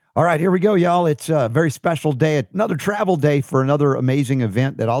All right, here we go, y'all. It's a very special day, another travel day for another amazing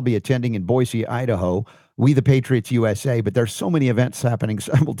event that I'll be attending in Boise, Idaho. We the Patriots USA, but there's so many events happening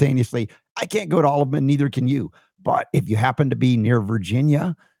simultaneously. I can't go to all of them, and neither can you. But if you happen to be near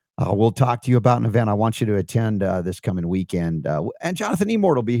Virginia, we'll talk to you about an event I want you to attend this coming weekend. And Jonathan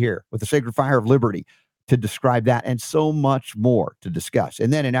Emord will be here with the Sacred Fire of Liberty to describe that and so much more to discuss.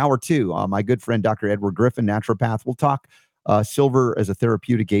 And then in hour two, my good friend Dr. Edward Griffen, naturopath, will talk silver as a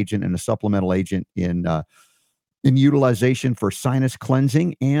therapeutic agent and a supplemental agent in utilization for sinus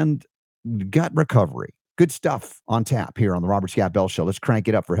cleansing and gut recovery. Good stuff on tap here on the Robert Scott Bell Show. Let's crank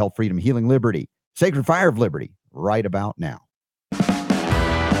it up for health, freedom, healing, liberty. Sacred Fire of Liberty right about now.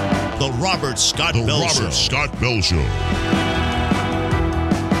 The Robert Scott Bell Show. Scott Bell Show.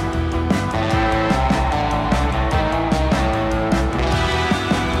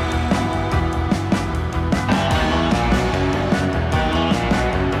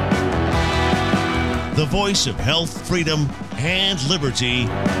 The voice of health, freedom, and liberty.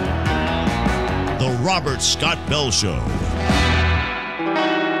 The Robert Scott Bell Show.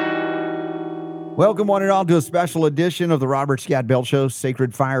 Welcome, one and all, to a special edition of the Robert Scott Bell Show,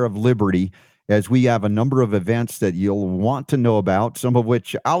 Sacred Fire of Liberty, as we have a number of events that you'll want to know about, some of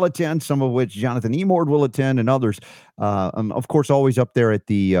which I'll attend, some of which Jonathan Emord will attend, and others. Of course, always up there at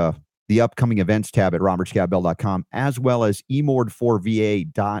the upcoming events tab at robertscottbell.com, as well as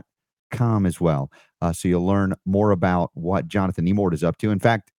emord4va.com as well. So you'll learn more about what Jonathan Emord is up to. In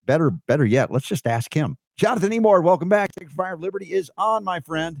fact, better yet, let's just ask him. Jonathan Emord, welcome back. Sacred Fire of Liberty is on, my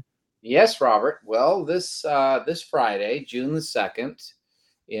friend. Yes, Robert. Well, this Friday, June the 2nd,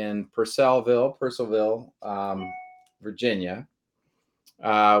 in Purcellville, Virginia,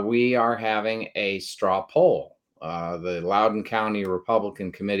 we are having a straw poll. The Loudoun County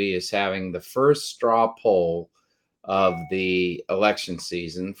Republican Committee is having the first straw poll of the election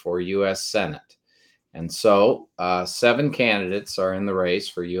season for U.S. Senate. And so 7 candidates are in the race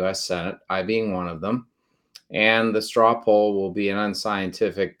for U.S. Senate, I being one of them. And the straw poll will be an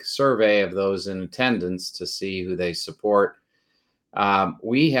unscientific survey of those in attendance to see who they support.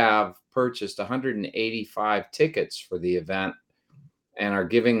 We have purchased 185 tickets for the event and are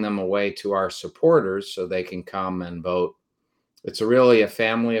giving them away to our supporters so they can come and vote. It's really a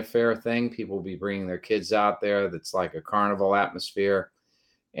family affair thing. People will be bringing their kids out there. That's like a carnival atmosphere.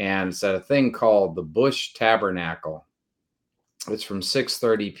 And it's at a thing called the Bush Tabernacle. It's from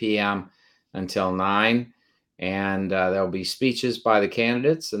 6:30 p.m. until 9. And there'll be speeches by the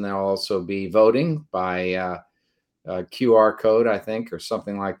candidates, and there'll also be voting by QR code, I think, or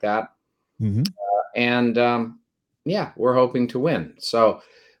something like that. Mm-hmm. We're hoping to win. So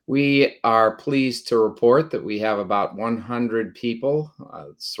we are pleased to report that we have about 100 people.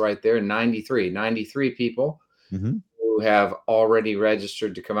 It's right there, 93 people Mm-hmm. who have already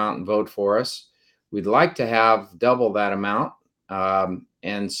registered to come out and vote for us. We'd like to have double that amount.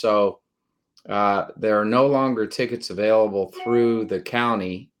 And so there are no longer tickets available through the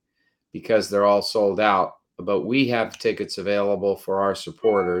county because they're all sold out. But we have tickets available for our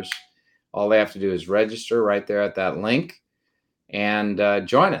supporters. All they have to do is register right there at that link and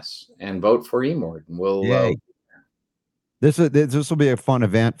join us and vote for Emord. We'll This will be a fun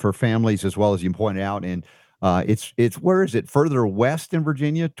event for families as well, as you pointed out. And it's where is it? Further west in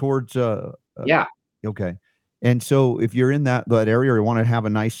Virginia towards yeah. Okay. And so if you're in that area or you want to have a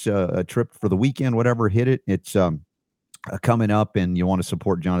nice trip for the weekend, whatever, hit it. It's coming up and you want to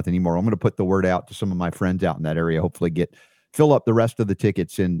support Jonathan Emord. I'm going to put the word out to some of my friends out in that area, hopefully fill up the rest of the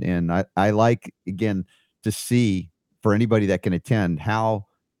tickets. And I like, again, to see for anybody that can attend how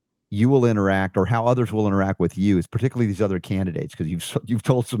you will interact or how others will interact with you, is particularly these other candidates, because you've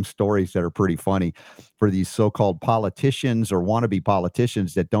told some stories that are pretty funny for these so-called politicians or wannabe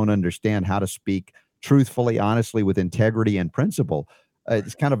politicians that don't understand how to speak truthfully, honestly, with integrity and principle.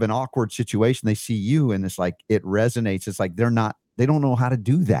 It's kind of an awkward situation. They see you and it's like, it resonates. It's like, they don't know how to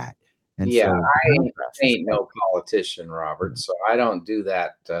do that. And yeah, so I ain't no politician, Robert. So I don't do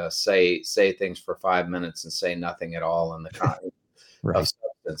that. Say things for 5 minutes and say nothing at all in the context right. of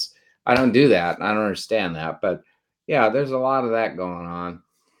substance. I don't do that. I don't understand that. But yeah, there's a lot of that going on.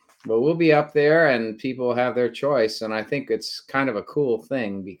 But we'll be up there and people have their choice. And I think it's kind of a cool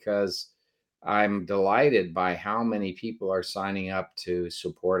thing because I'm delighted by how many people are signing up to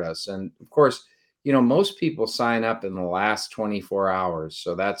support us. And of course, most people sign up in the last 24 hours.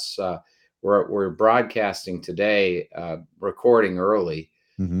 So that's, we're broadcasting today, recording early,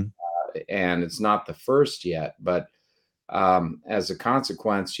 Mm-hmm. and it's not the first yet, but as a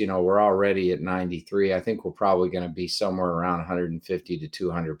consequence, we're already at 93. I think we're probably going to be somewhere around 150 to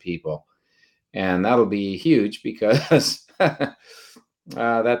 200 people. And that'll be huge because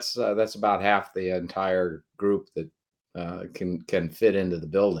That's about half the entire group that can fit into the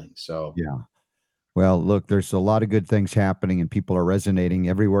building. So Yeah. Well, look, there's a lot of good things happening, and people are resonating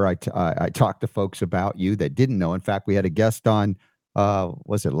everywhere. I talk to folks about you that didn't know. In fact, we had a guest on,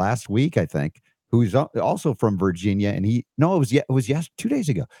 was it last week? I think, who's also from Virginia, and no, it was yes 2 days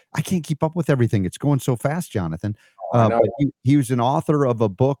ago. I can't keep up with everything; it's going so fast, Jonathan. I know. But he was an author of a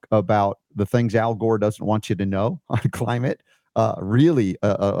book about the things Al Gore doesn't want you to know on climate. Really,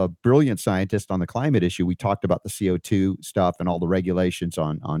 a brilliant scientist on the climate issue. We talked about the CO2 stuff and all the regulations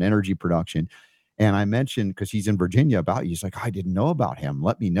on energy production. And I mentioned, because he's in Virginia, about you. He's like, I didn't know about him.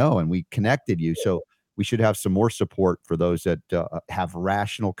 Let me know. And we connected you. So we should have some more support for those that have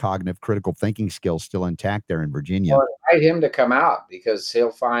rational, cognitive, critical thinking skills still intact there in Virginia. Well, invite him to come out because he'll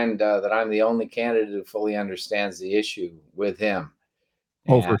find that I'm the only candidate who fully understands the issue with him.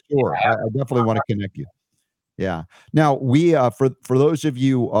 Oh, for And sure. I definitely want to connect you. Yeah. Now we for those of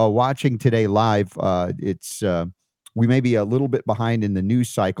you watching today live, it's we may be a little bit behind in the news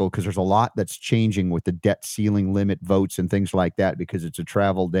cycle because there's a lot that's changing with the debt ceiling limit votes and things like that because it's a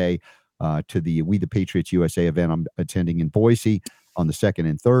travel day to the We the Patriots USA event I'm attending in Boise on the 2nd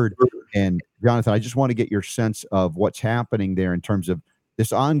and 3rd. And Jonathan, I just want to get your sense of what's happening there in terms of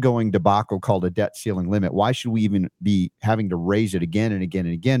this ongoing debacle called a debt ceiling limit. Why should we even be having to raise it again and again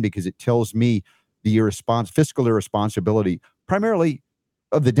and again? Because it tells me the fiscal irresponsibility, primarily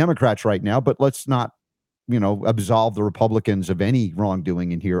of the Democrats right now, but let's not, absolve the Republicans of any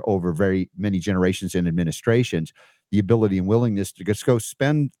wrongdoing in here over very many generations and administrations. The ability and willingness to just go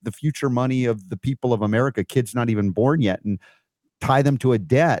spend the future money of the people of America, kids not even born yet, and tie them to a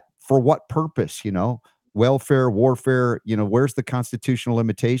debt for what purpose? Welfare, warfare. Where's the constitutional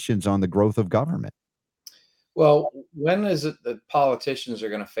limitations on the growth of government? well, when is it that politicians are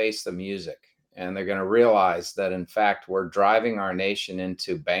going to face the music and they're going to realize that, in fact, we're driving our nation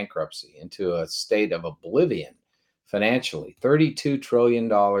into bankruptcy, into a state of oblivion financially, $32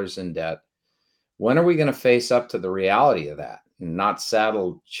 trillion in debt? When are we going to face up to the reality of that and not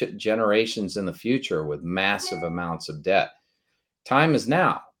saddle generations in the future with massive amounts of debt? Time is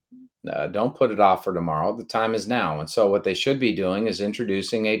now. Don't put it off for tomorrow. The time is now. And so what they should be doing is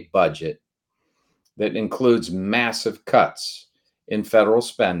introducing a budget that includes massive cuts in federal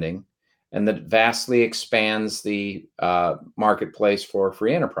spending and that vastly expands the marketplace for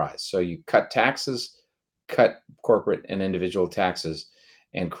free enterprise. So you cut taxes, cut corporate and individual taxes,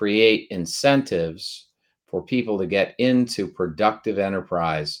 and create incentives for people to get into productive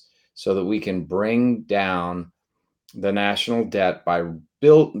enterprise so that we can bring down the national debt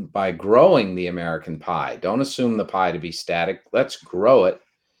by growing the American pie. Don't assume the pie to be static. Let's grow it.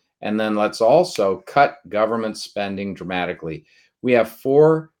 And then let's also cut government spending dramatically. We have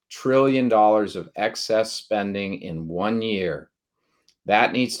 $4 trillion of excess spending in 1 year.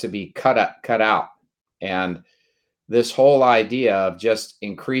 That needs to be cut out. And this whole idea of just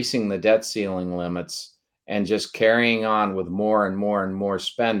increasing the debt ceiling limits and just carrying on with more and more and more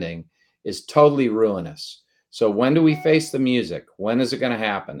spending is totally ruinous. So when do we face the music? When is it going to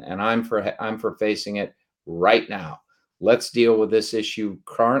happen? And I'm for facing it right now. Let's deal with this issue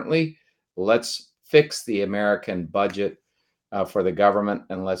currently. Let's fix the American budget for the government,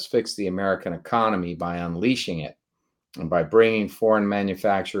 and let's fix the American economy by unleashing it and by bringing foreign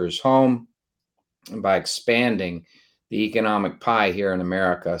manufacturers home and by expanding the economic pie here in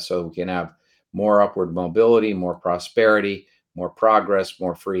America so we can have more upward mobility, more prosperity, more progress,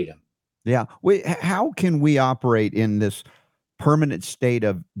 more freedom. Yeah. How can we operate in this permanent state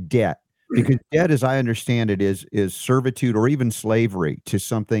of debt? Because debt, as I understand it, is servitude or even slavery to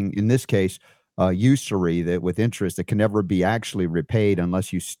something, in this case, usury that with interest that can never be actually repaid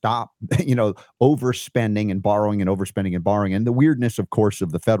unless you stop, overspending and borrowing and overspending and borrowing. And the weirdness, of course,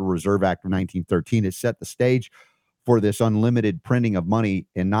 of the Federal Reserve Act of 1913 has set the stage for this unlimited printing of money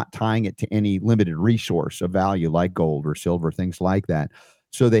and not tying it to any limited resource of value like gold or silver, things like that.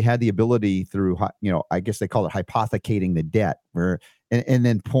 So they had the ability through, I guess they call it hypothecating the debt, and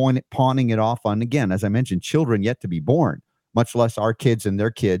then pawning it off on, again, as I mentioned, children yet to be born, much less our kids and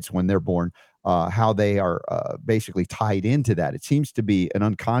their kids when they're born, how they are basically tied into that. It seems to be an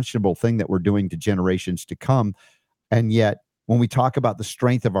unconscionable thing that we're doing to generations to come. And yet, when we talk about the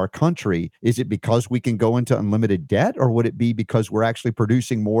strength of our country, is it because we can go into unlimited debt, or would it be because we're actually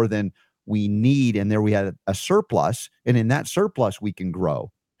producing more than we need, and there we had a surplus, and in that surplus we can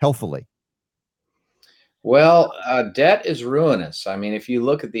grow healthily? Well, debt is ruinous. I mean, if you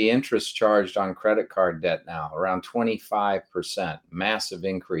look at the interest charged on credit card debt now, around 25%, massive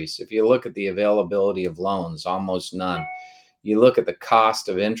increase. If you look at the availability of loans, almost none. You look at the cost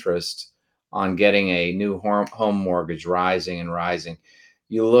of interest on getting a new home mortgage rising and rising.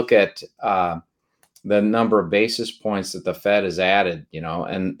 you look at the number of basis points that the Fed has added,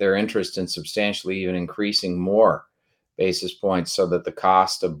 and their interest in substantially even increasing more basis points so that the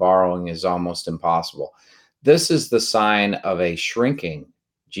cost of borrowing is almost impossible. This is the sign of a shrinking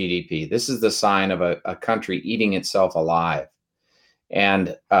GDP. This is the sign of a country eating itself alive.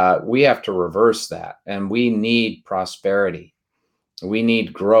 And we have to reverse that. And we need prosperity. We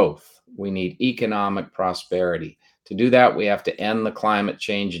need growth. We need economic prosperity. To do that, we have to end the climate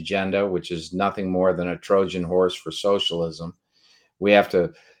change agenda, which is nothing more than a Trojan horse for socialism. We have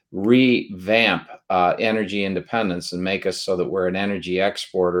to revamp energy independence and make us so that we're an energy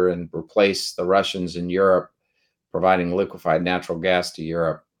exporter and replace the Russians in Europe providing liquefied natural gas to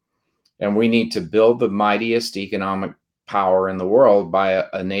Europe. And we need to build the mightiest economic power in the world by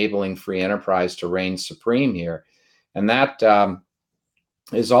enabling free enterprise to reign supreme here. And that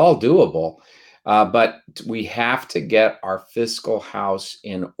is all doable. But we have to get our fiscal house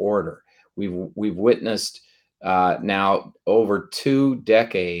in order. We've witnessed now over 2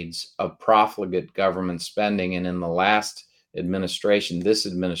 decades of profligate government spending. And in the last administration, this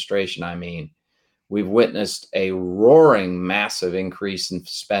administration, I mean, we've witnessed a roaring, massive increase in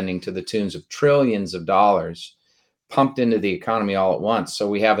spending to the tunes of trillions of dollars pumped into the economy all at once. So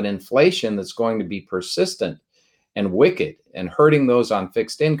we have an inflation that's going to be persistent and wicked and hurting those on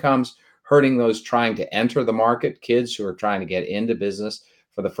fixed incomes, hurting those trying to enter the market, kids who are trying to get into business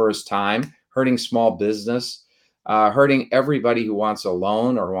for the first time, hurting small business, hurting everybody who wants a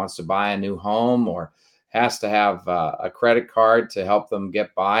loan or wants to buy a new home or has to have a credit card to help them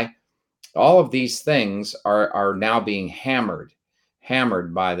get by. All of these things are now being hammered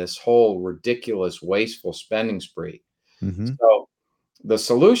by this whole ridiculous, wasteful spending spree. Mm-hmm. So the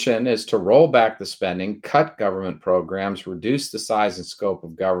solution is to roll back the spending, cut government programs, reduce the size and scope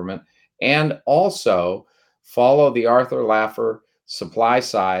of government, and also follow the Arthur Laffer supply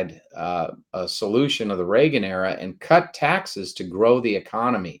side solution of the Reagan era and cut taxes to grow the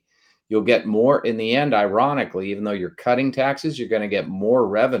economy. You'll get more in the end, ironically, even though you're cutting taxes, you're going to get more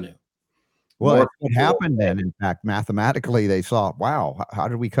revenue. Well, what happened then, in fact, mathematically, they saw, wow, how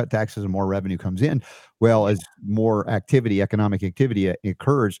did we cut taxes and more revenue comes in? Well, as more activity, economic activity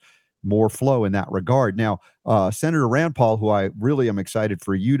occurs, more flow in that regard. Now, Senator Rand Paul, who I really am excited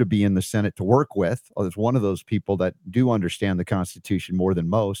for you to be in the Senate to work with, is one of those people that do understand the Constitution more than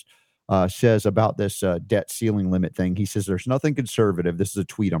most, says about this debt ceiling limit thing. He says there's nothing conservative. This is a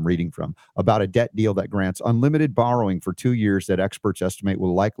tweet I'm reading from about a debt deal that grants unlimited borrowing for 2 years that experts estimate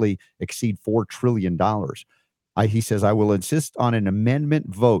will likely exceed $4 trillion. He says, I will insist on an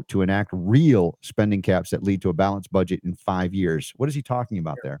amendment vote to enact real spending caps that lead to a balanced budget in 5 years. What is he talking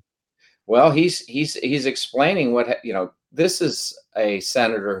about there? Well, he's explaining what, this is a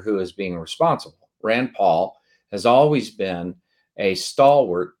senator who is being responsible. Rand Paul has always been a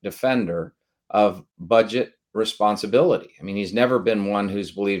stalwart defender of budget responsibility. I mean, he's never been one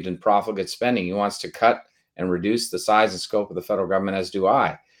who's believed in profligate spending. He wants to cut and reduce the size and scope of the federal government, as do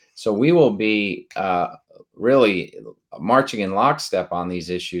I. So we will be really marching in lockstep on these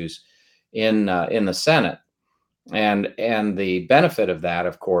issues in the Senate. And the benefit of that,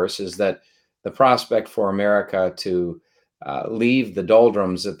 of course, is that the prospect for America to leave the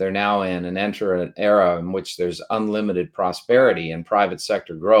doldrums that they're now in and enter an era in which there's unlimited prosperity and private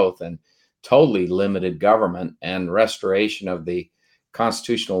sector growth and totally limited government and restoration of the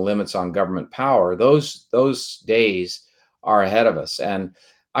constitutional limits on government power, those days are ahead of us. And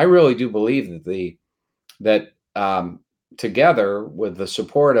I really do believe that together with the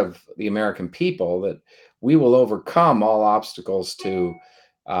support of the American people, that we will overcome all obstacles to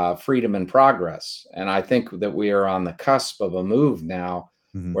freedom and progress. And I think that we are on the cusp of a move now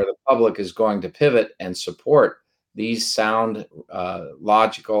where the public is going to pivot and support these sound,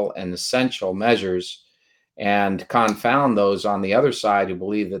 logical, and essential measures and confound those on the other side who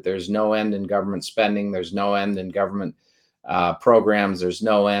believe that there's no end in government spending, there's no end in government programs, there's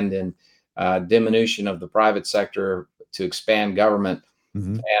no end in diminution of the private sector to expand government,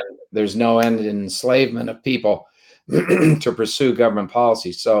 and there's no end in enslavement of people to pursue government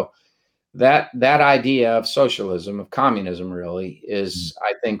policy. So that idea of socialism, of communism, really is,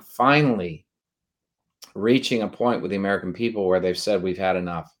 I think, finally reaching a point with the American people where they've said we've had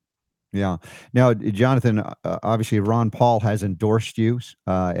enough. Yeah. Now, Jonathan, obviously Ron Paul has endorsed you,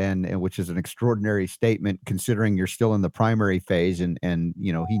 and which is an extraordinary statement considering you're still in the primary phase, and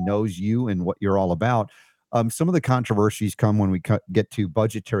he knows you and what you're all about. Some of the controversies come when we get to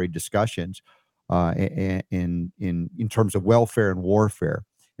budgetary discussions, in terms of welfare and warfare.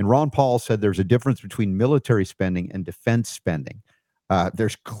 And Ron Paul said there's a difference between military spending and defense spending.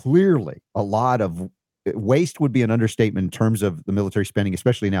 There's clearly a lot of waste would be an understatement in terms of the military spending,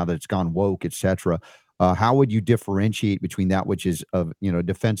 especially now that it's gone woke, et cetera. How would you differentiate between that which is of,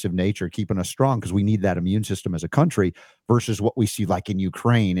 defensive nature, keeping us strong because we need that immune system as a country, versus what we see like in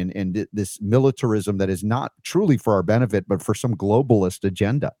Ukraine and this militarism that is not truly for our benefit, but for some globalist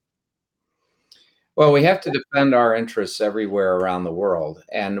agenda? Well, we have to defend our interests everywhere around the world,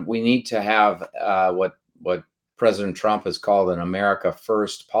 and we need to have what President Trump has called an America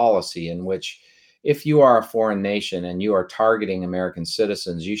First policy, in which if you are a foreign nation and you are targeting American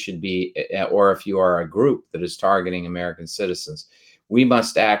citizens, you should be, or if you are a group that is targeting American citizens, we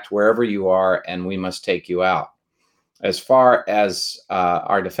must act wherever you are, and we must take you out. As far as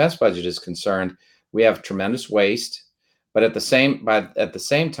our defense budget is concerned, we have tremendous waste. But at the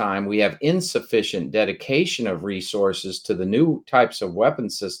same time, we have insufficient dedication of resources to the new types of weapon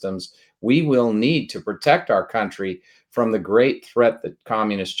systems we will need to protect our country from the great threat that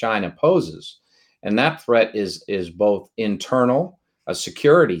communist China poses. And that threat is both internal, a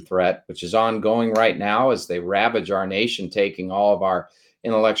security threat, which is ongoing right now as they ravage our nation, taking all of our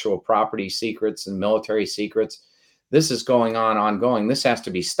intellectual property secrets and military secrets. This is going on ongoing. This has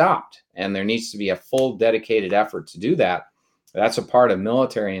to be stopped. And there needs to be a full dedicated effort to do that. That's a part of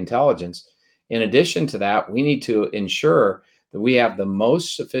military intelligence. In addition to that, we need to ensure that we have the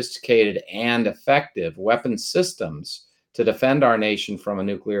most sophisticated and effective weapon systems to defend our nation from a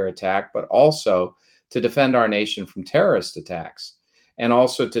nuclear attack, but also to defend our nation from terrorist attacks, and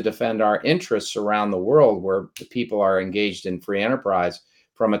also to defend our interests around the world where the people are engaged in free enterprise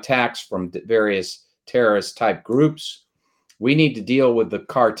from attacks from various terrorist type groups. We need to deal with the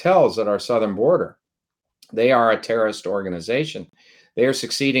cartels at our southern border. They are a terrorist organization. They are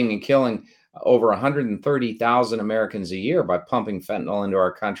succeeding in killing over 130,000 Americans a year by pumping fentanyl into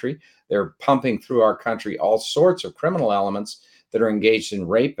our country. They're pumping through our country all sorts of criminal elements that are engaged in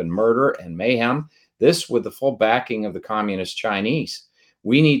rape and murder and mayhem. This with the full backing of the communist Chinese.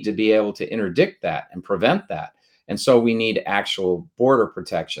 We need to be able to interdict that and prevent that. And so we need actual border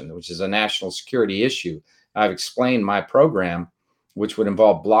protection, which is a national security issue. I've explained my program, which would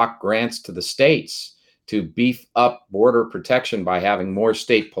involve block grants to the states to beef up border protection by having more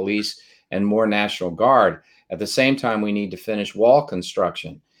state police and more National Guard. At the same time, we need to finish wall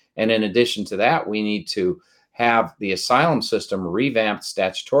construction. And in addition to that, we need to have the asylum system revamped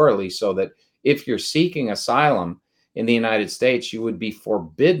statutorily so that if you're seeking asylum in the United States, you would be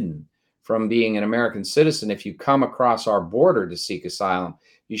forbidden from being an American citizen if you come across our border to seek asylum.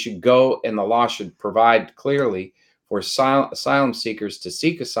 You should go, and the law should provide clearly for asylum seekers to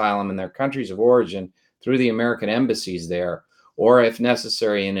seek asylum in their countries of origin through the American embassies there, or if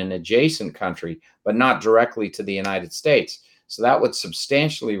necessary in an adjacent country, but not directly to the United States. So that would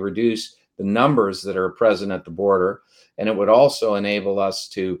substantially reduce the numbers that are present at the border, and it would also enable us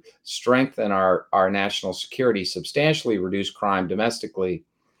to strengthen our national security, substantially reduce crime domestically.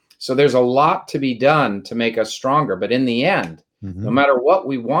 So there's a lot to be done to make us stronger. But in the end, no matter what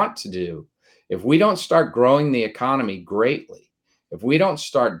we want to do, if we don't start growing the economy greatly, if we don't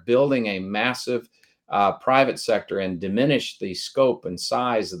start building a massive private sector and diminish the scope and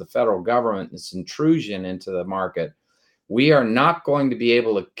size of the federal government and its intrusion into the market, we are not going to be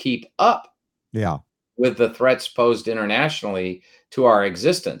able to keep up with the threats posed internationally to our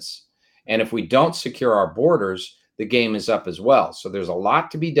existence. And if we don't secure our borders, the game is up as well. So there's a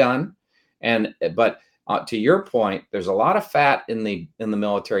lot to be done. But to your point, there's a lot of fat in the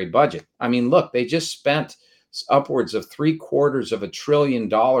military budget. I mean, look, they just spent upwards of $750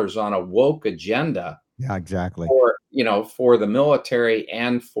 billion on a woke agenda. Yeah, exactly. For the military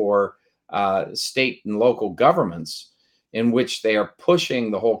and for state and local governments, in which they are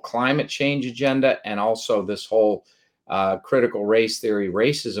pushing the whole climate change agenda and also this whole critical race theory,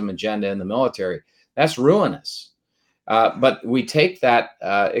 racism agenda in the military. That's ruinous. But we take that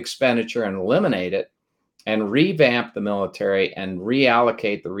expenditure and eliminate it and revamp the military and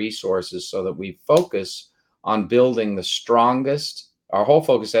reallocate the resources so that we focus on building the strongest. Our whole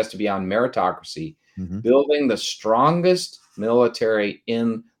focus has to be on meritocracy, building the strongest military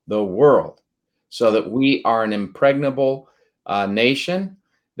in the world so that we are an impregnable nation,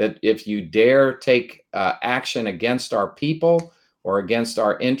 that if you dare take action against our people or against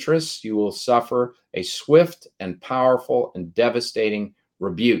our interests, you will suffer a swift and powerful and devastating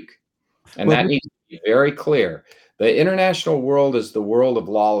rebuke. And that needs to be very clear. The international world is the world of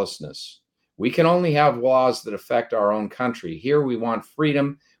lawlessness. We can only have laws that affect our own country. Here we want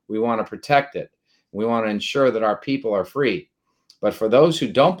freedom. We want to protect it. We want to ensure that our people are free. But for those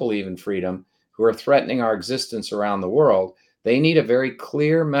who don't believe in freedom, who are threatening our existence around the world, they need a very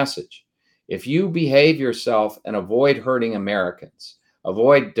clear message. If you behave yourself and avoid hurting Americans,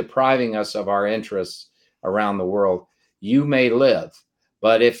 avoid depriving us of our interests, around the world, you may live.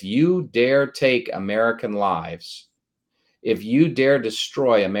 But if you dare take American lives, if you dare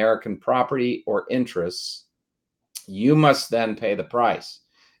destroy American property or interests, you must then pay the price.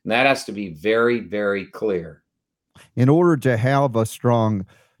 And that has to be very, very clear. In order to have a strong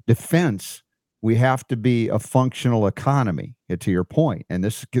defense, we have to be a functional economy, to your point. And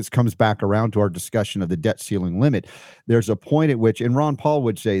this comes back around to our discussion of the debt ceiling limit. There's a point at which, and Ron Paul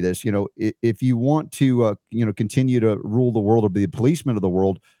would say this, if you want to, continue to rule the world or be the policeman of the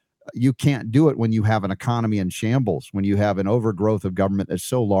world, you can't do it when you have an economy in shambles, when you have an overgrowth of government that's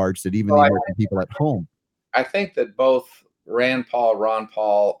so large that even the American people at home. I think that both Ron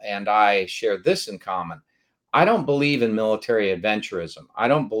Paul, and I share this in common. I don't believe in military adventurism. I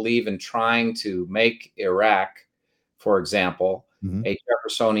don't believe in trying to make Iraq, for example, a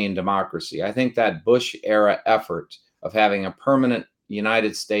Jeffersonian democracy. I think that Bush era effort of having a permanent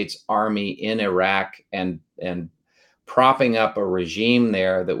United States Army in Iraq and propping up a regime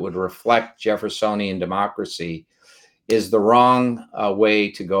there that would reflect Jeffersonian democracy is the wrong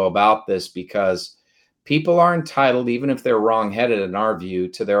way to go about this, because people are entitled, even if they're wrong-headed in our view,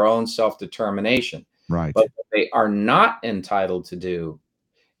 to their own self-determination. Right. But what they are not entitled to do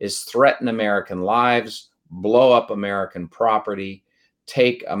is threaten American lives, blow up American property,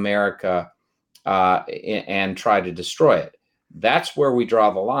 take America and try to destroy it. That's where we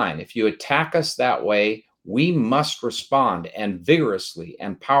draw the line. If you attack us that way, we must respond, and vigorously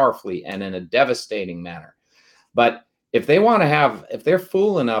and powerfully and in a devastating manner. But if they're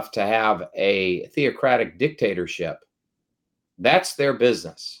fool enough to have a theocratic dictatorship, that's their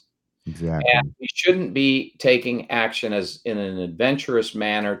business. Exactly. And we shouldn't be taking action as in an adventurous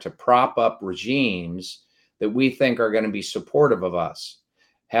manner to prop up regimes that we think are going to be supportive of us.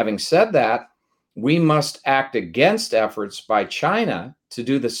 Having said that, we must act against efforts by China to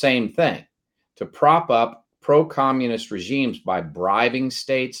do the same thing, to prop up pro-communist regimes by bribing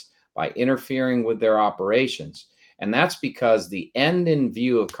states, by interfering with their operations. And that's because the end in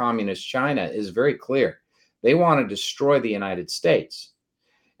view of communist China is very clear. They want to destroy the United States.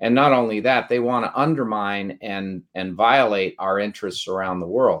 And not only that, they want to undermine and violate our interests around the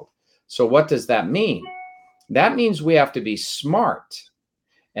world. So what does that mean? That means we have to be smart.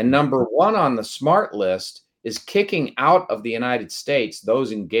 And number one on the smart list is kicking out of the United States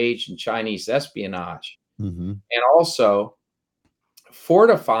those engaged in Chinese espionage, and also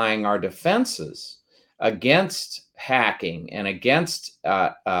fortifying our defenses against hacking and against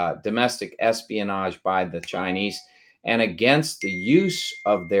domestic espionage by the Chinese, and against the use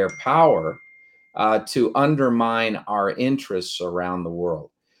of their power to undermine our interests around the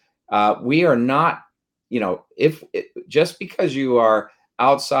world. We are not, just because you are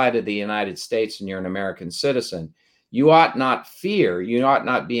outside of the United States and you're an American citizen, you ought not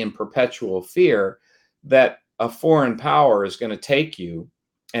be in perpetual fear that a foreign power is going to take you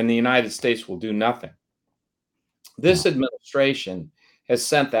and the United States will do nothing. This administration has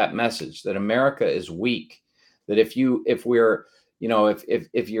sent that message that America is weak. That if you're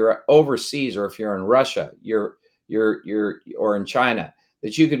overseas, or if you're in Russia, or in China,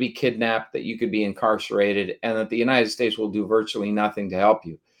 that you could be kidnapped, that you could be incarcerated, and that the United States will do virtually nothing to help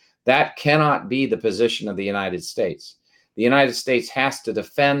you. That cannot be the position of the United States. The United States has to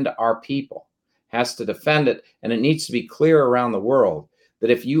defend our people, has to defend it, and it needs to be clear around the world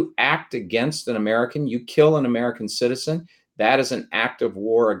that if you act against an American, you kill an American citizen, that is an act of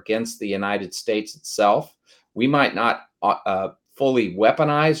war against the United States itself. We might not fully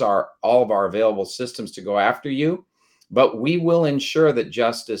weaponize all of our available systems to go after you, but we will ensure that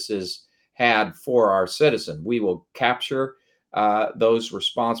justice is had for our citizen. We will capture those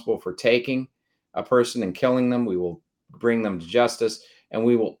responsible for taking a person and killing them. We will bring them to justice, and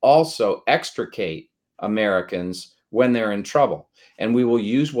we will also extricate Americans when they're in trouble. And we will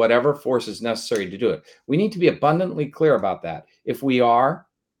use whatever force is necessary to do it. We need to be abundantly clear about that. If we are,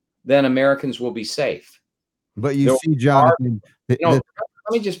 then Americans will be safe. But you see, Jonathan, let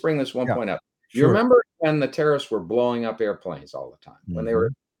me just bring this one point up. You remember when the terrorists were blowing up airplanes all the time, when they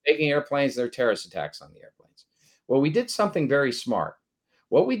were taking airplanes, there were terrorist attacks on the airplanes. Well, we did something very smart.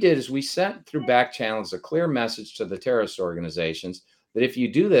 What we did is we sent through back channels a clear message to the terrorist organizations that if you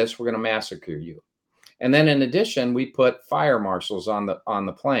do this, we're going to massacre you. And then in addition, we put fire marshals on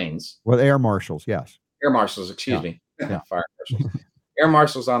the planes. Well, air marshals, yes. Air marshals, excuse me. Fire marshals. Air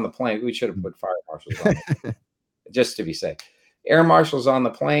marshals on the plane. We should have put fire marshals on just to be safe. Air marshals on the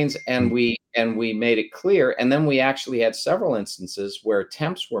planes, and we made it clear. And then we actually had several instances where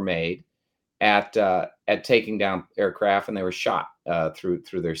attempts were made at taking down aircraft, and they were shot through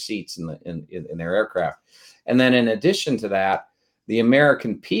their seats in their aircraft. And then in addition to that, The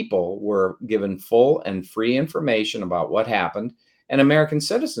American people were given full and free information about what happened, and American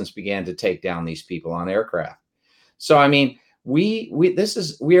citizens began to take down these people on aircraft. So, I mean, we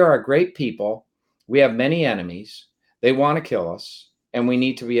are a great people. We have many enemies. They want to kill us, and we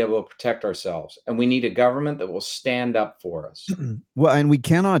need to be able to protect ourselves. And we need a government that will stand up for us. Well, and we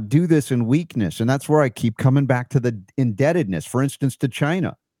cannot do this in weakness. And that's where I keep coming back to the indebtedness, for instance, to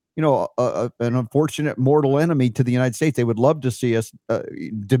China. An unfortunate mortal enemy to the United States. They would love to see us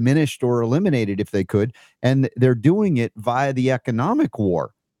diminished or eliminated if they could. And they're doing it via the economic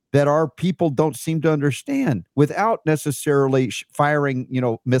war that our people don't seem to understand, without necessarily firing,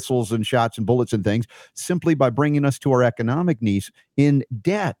 missiles and shots and bullets and things, simply by bringing us to our economic knees in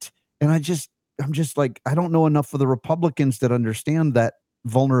debt. And I'm just like, I don't know enough of the Republicans that understand that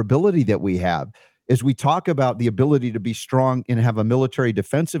vulnerability that we have. As we talk about the ability to be strong and have a military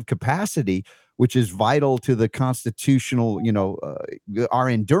defensive capacity, which is vital to the constitutional, our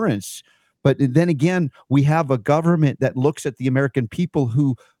endurance. But then again, we have a government that looks at the American people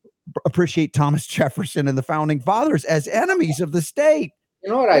who appreciate Thomas Jefferson and the founding fathers as enemies of the state.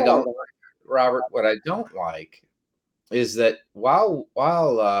 You know what I don't like, Robert? What I don't like is that while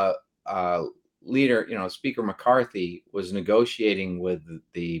Speaker McCarthy was negotiating with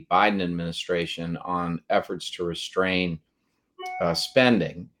the Biden administration on efforts to restrain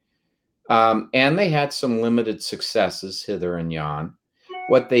spending, and they had some limited successes hither and yon.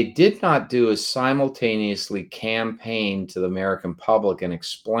 What they did not do is simultaneously campaign to the American public and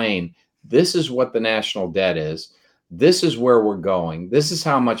explain, this is what the national debt is. This is where we're going. This is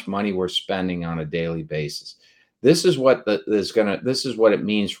how much money we're spending on a daily basis. This is what this is what it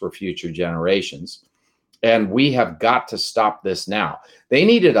means for future generations. And we have got to stop this now. They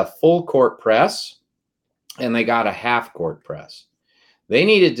needed a full court press, and they got a half court press. They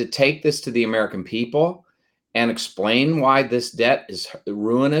needed to take this to the American people and explain why this debt is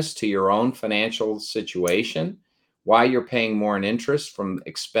ruinous to your own financial situation, why you're paying more in interest from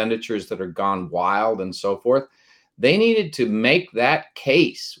expenditures that are gone wild and so forth. They needed to make that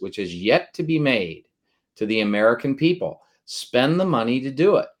case, which is yet to be made, to the American people. Spend the money to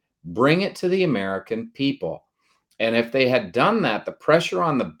do it. Bring it to the American people. And if they had done that, the pressure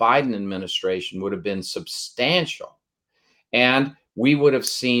on the Biden administration would have been substantial. And we would have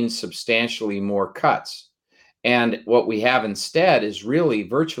seen substantially more cuts. And what we have instead is really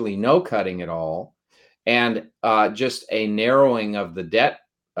virtually no cutting at all, and just a narrowing of the debt,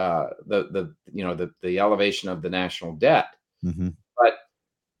 the elevation of the national debt. Mm-hmm.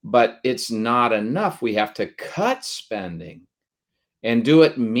 But it's not enough. We have to cut spending and do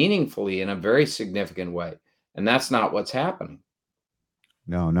it meaningfully in a very significant way. And that's not what's happening.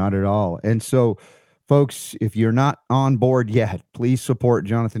 No, not at all. And so, folks, if you're not on board yet, please support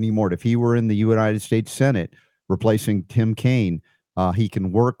Jonathan Emord. If he were in the United States Senate replacing Tim Kaine, he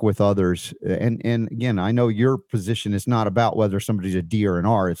can work with others. And again, I know your position is not about whether somebody's a D or an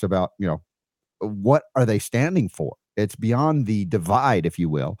R. It's about, what are they standing for? It's beyond the divide, if you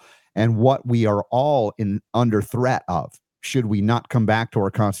will, and what we are all under threat of, should we not come back to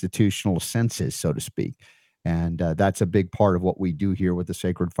our constitutional senses, so to speak. And that's a big part of what we do here with the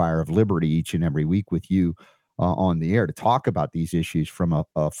Sacred Fire of Liberty each and every week with you on the air, to talk about these issues from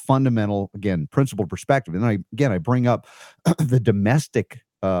a fundamental, again, principled perspective. And I bring up the domestic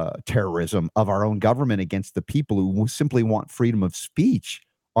terrorism of our own government against the people who simply want freedom of speech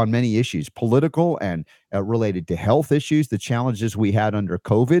on many issues, political and related to health issues, the challenges we had under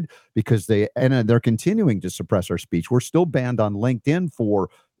COVID, because they're continuing to suppress our speech. We're still banned on LinkedIn for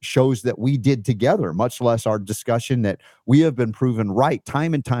shows that we did together, much less our discussion that we have been proven right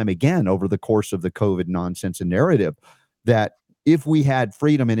time and time again over the course of the COVID nonsense and narrative, that if we had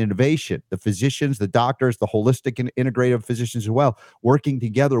freedom and innovation, the physicians, the doctors, the holistic and integrative physicians as well, working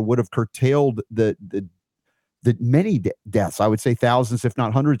together would have curtailed the many deaths. I would say thousands, if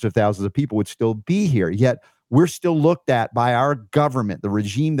not hundreds of thousands of people would still be here. Yet we're still looked at by our government, the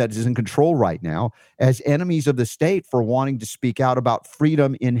regime that is in control right now, as enemies of the state for wanting to speak out about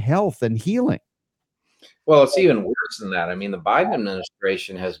freedom in health and healing. Well, it's even worse than that. I mean, the Biden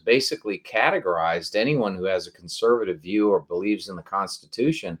administration has basically categorized anyone who has a conservative view or believes in the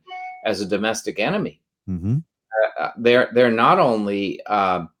Constitution as a domestic enemy. Mm-hmm. They're not only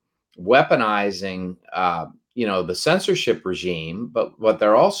weaponizing the censorship regime, but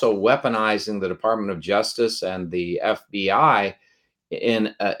they're also weaponizing the Department of Justice and the FBI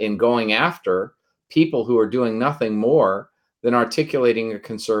in going after people who are doing nothing more than articulating a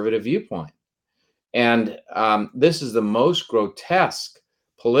conservative viewpoint. And this is the most grotesque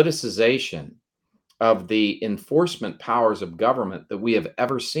politicization of the enforcement powers of government that we have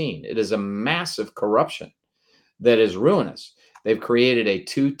ever seen. It is a massive corruption that is ruinous. They've created a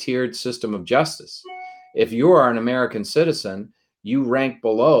two-tiered system of justice. If you are an American citizen, you rank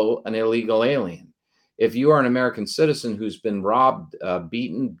below an illegal alien. If you are an American citizen who's been robbed,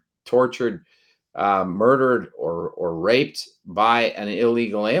 beaten, tortured, murdered, or raped by an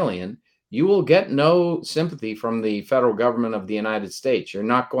illegal alien, you will get no sympathy from the federal government of the United States. You're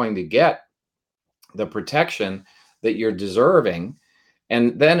not going to get the protection that you're deserving.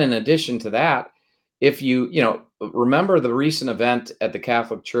 And then in addition to that, if you remember the recent event at the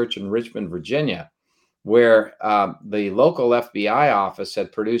Catholic Church in Richmond, Virginia, where the local FBI office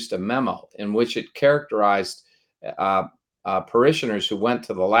had produced a memo in which it characterized parishioners who went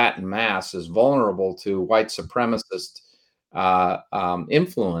to the Latin Mass as vulnerable to white supremacist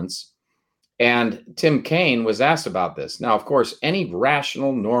influence. And Tim Kaine was asked about this. Now, of course, any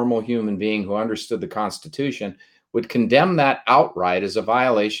rational, normal human being who understood the Constitution would condemn that outright as a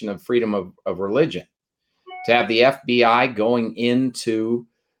violation of freedom of religion. To have the FBI going into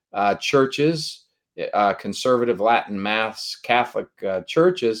churches, conservative Latin Mass Catholic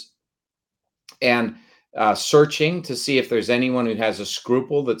churches, and searching to see if there's anyone who has a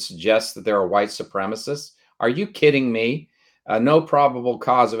scruple that suggests that they're a white supremacist. Are you kidding me? No probable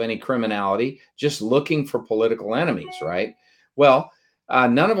cause of any criminality, just looking for political enemies, right? Well,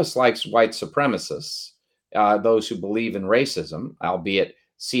 none of us likes white supremacists, those who believe in racism, albeit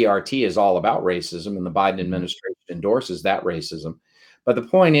CRT is all about racism, and the Biden administration endorses that racism. But the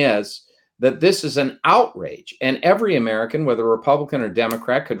point is that this is an outrage, and every American, whether Republican or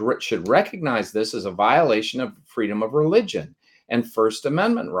Democrat, should recognize this as a violation of freedom of religion and First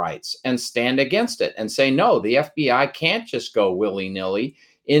Amendment rights and stand against it and say, no, the FBI can't just go willy-nilly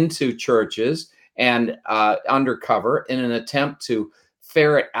into churches and undercover in an attempt to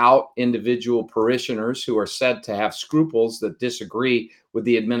ferret out individual parishioners who are said to have scruples that disagree with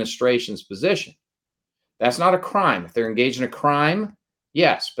the administration's position. That's not a crime. If they're engaged in a crime,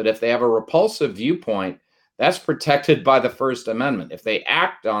 yes, but if they have a repulsive viewpoint, that's protected by the First Amendment. If they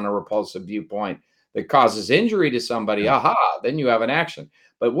act on a repulsive viewpoint that causes injury to somebody, then you have an action.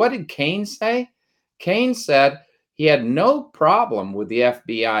 But what did Kaine say? Kaine said he had no problem with the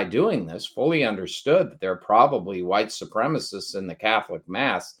FBI doing this, fully understood that there are probably white supremacists in the Catholic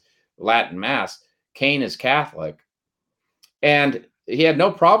Mass, Latin Mass. Kaine is Catholic. And he had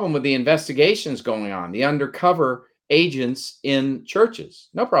no problem with the investigations going on, the undercover agents in churches.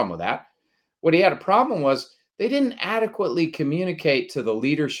 No problem with that. What he had a problem was they didn't adequately communicate to the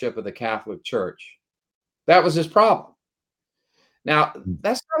leadership of the Catholic Church. That was his problem. Now,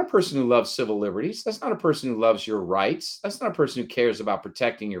 that's not a person who loves civil liberties. That's not a person who loves your rights. That's not a person who cares about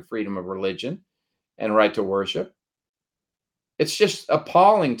protecting your freedom of religion and right to worship. It's just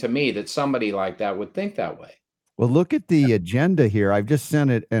appalling to me that somebody like that would think that way. Well, look at the agenda here. I've just sent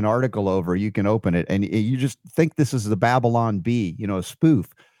it an article over. You can open it, and you just think this is the Babylon Bee, a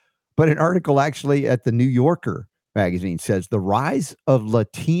spoof. But an article actually at the New Yorker magazine says the rise of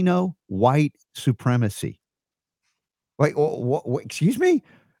Latino white supremacy. Wait, what, excuse me?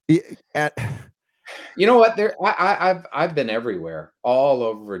 You know what? I've been everywhere, all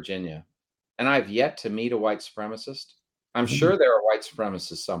over Virginia, and I've yet to meet a white supremacist. I'm sure there are white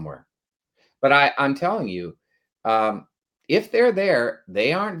supremacists somewhere, but I'm telling you, if they're there,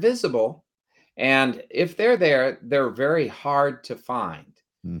 they aren't visible, and if they're there, they're very hard to find.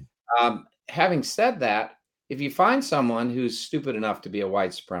 Having said that, if you find someone who's stupid enough to be a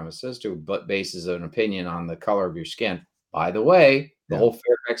white supremacist who bases an opinion on the color of your skin, by the way, the whole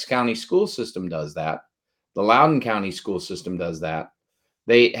Fairfax County school system does that. The Loudoun County school system does that.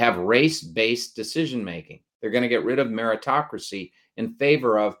 They have race-based decision-making. They're going to get rid of meritocracy in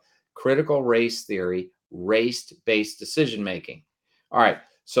favor of critical race theory, race-based decision-making. All right,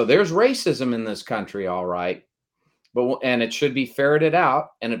 so there's racism in this country, all right, and it should be ferreted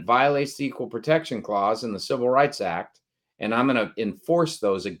out, and it violates the Equal Protection Clause in the Civil Rights Act, and I'm going to enforce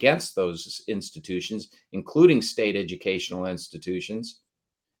those against those institutions, including state educational institutions,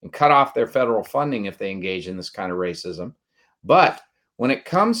 and cut off their federal funding if they engage in this kind of racism. But when it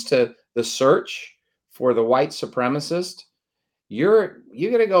comes to the search for the white supremacist, you're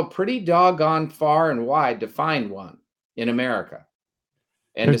going to go pretty doggone far and wide to find one in America.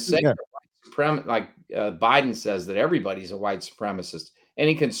 And to say like Biden says that everybody's a white supremacist.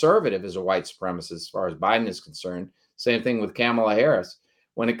 Any conservative is a white supremacist as far as Biden is concerned. Same thing with Kamala Harris.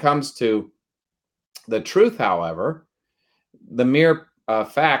 When it comes to the truth, however, the mere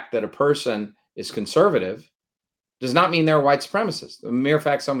fact that a person is conservative does not mean they're a white supremacist. The mere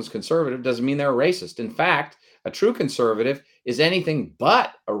fact someone's conservative doesn't mean they're a racist. In fact, a true conservative is anything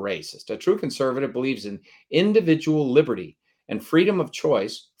but a racist. A true conservative believes in individual liberty and freedom of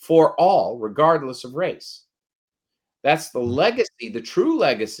choice for all, regardless of race. That's the legacy, the true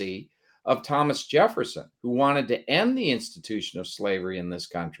legacy of Thomas Jefferson, who wanted to end the institution of slavery in this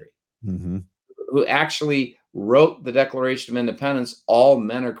country, Mm-hmm. who actually wrote the Declaration of Independence, all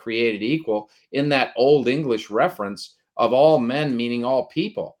men are created equal, in that old English reference of all men meaning all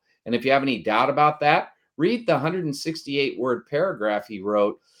people. And if you have any doubt about that, read the 168 word paragraph he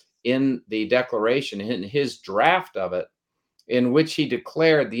wrote in the Declaration, in his draft of it, in which he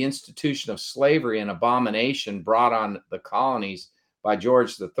declared the institution of slavery an abomination brought on the colonies by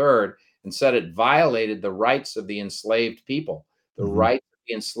George III, and said it violated the rights of the enslaved people. The Mm-hmm. rights of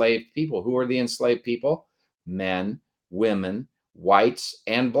the enslaved people. Who are the enslaved people? Men, women, whites,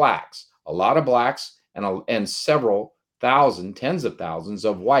 and blacks. A lot of blacks and several thousand, tens of thousands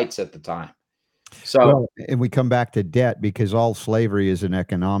of whites at the time. So, Well, and we come back to debt because all slavery is an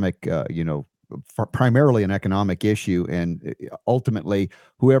economic, primarily an economic issue. And ultimately,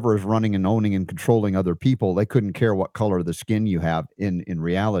 whoever is running and owning and controlling other people, they couldn't care what color of the skin you have in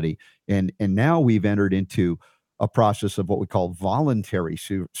reality. And now we've entered into a process of what we call voluntary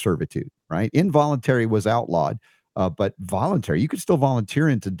servitude, right? Involuntary was outlawed. But voluntary, you could still volunteer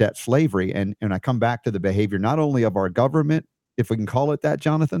into debt slavery. And I come back to the behavior not only of our government, if we can call it that,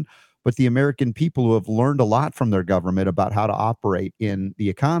 Jonathan, but the American people who have learned a lot from their government about how to operate in the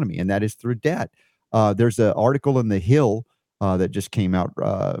economy, and that is through debt. There's an article in The Hill that just came out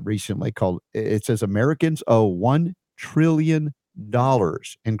recently called, it says Americans owe $1 trillion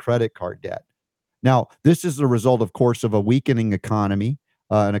in credit card debt. Now, this is the result, of course, of a weakening economy,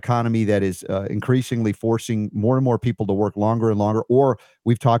 an economy that is increasingly forcing more and more people to work longer and longer. Or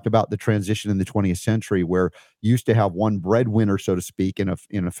we've talked about the transition in the 20th century where you used to have one breadwinner, so to speak, in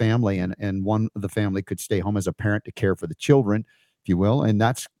a family, and one of the family could stay home as a parent to care for the children, if you will. And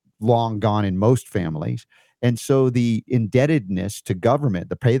that's long gone in most families. And so the indebtedness to government,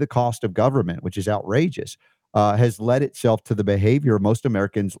 the pay the cost of government, which is outrageous, has led itself to the behavior of most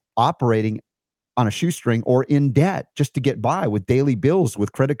Americans operating on a shoestring or in debt just to get by with daily bills,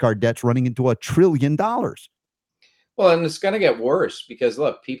 with credit card debts running into $1 trillion. well, and it's going to get worse because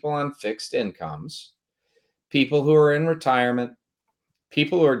look, people on fixed incomes, people who are in retirement,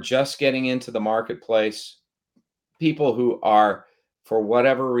 people who are just getting into the marketplace, people who are, for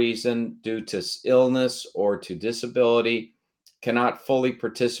whatever reason, due to illness or to disability, cannot fully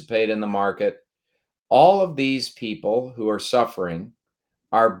participate in the market. All of these people who are suffering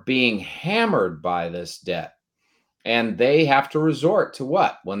are being hammered by this debt. And they have to resort to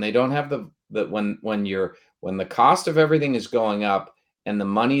what? When they don't have when the cost of everything is going up and the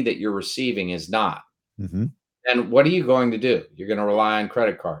money that you're receiving is not. Mm-hmm. And what are you going to do? You're going to rely on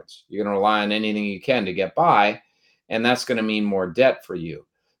credit cards. You're going to rely on anything you can to get by, and that's going to mean more debt for you.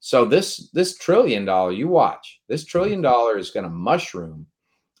 So this $1 trillion, you watch, this $1 trillion is going to mushroom,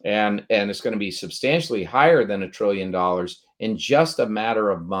 and it's going to be substantially higher than $1 trillion in just a matter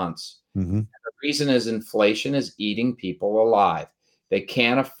of months. Mm-hmm. The reason is inflation is eating people alive. They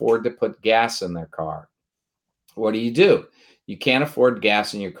can't afford to put gas in their car. What do? You can't afford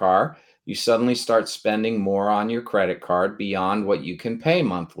gas in your car. You suddenly start spending more on your credit card beyond what you can pay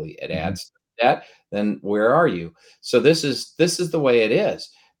monthly. It adds to debt. Then where are you? So this is the way it is.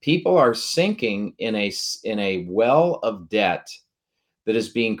 People are sinking in a well of debt that is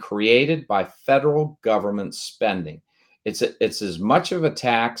being created by federal government spending. It's as much of a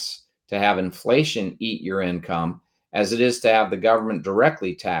tax to have inflation eat your income as it is to have the government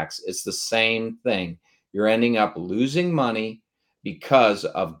directly tax. It's the same thing. You're ending up losing money because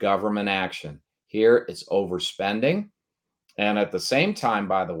of government action. Here, it's overspending. And at the same time,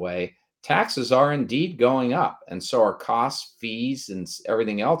 by the way, taxes are indeed going up. And so are costs, fees, and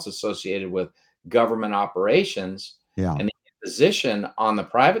everything else associated with government operations. Yeah. And the imposition on the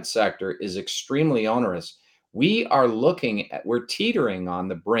private sector is extremely onerous. We're teetering on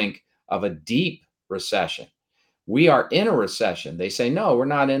the brink of a deep recession. We are in a recession. They say, no, we're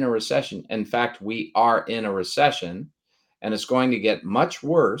not in a recession. In fact, we are in a recession, and it's going to get much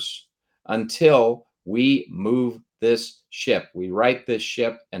worse until we move this ship. We right this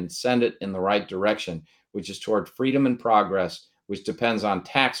ship and send it in the right direction, which is toward freedom and progress, which depends on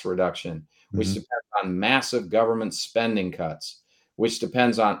tax reduction, which depends on massive government spending cuts, which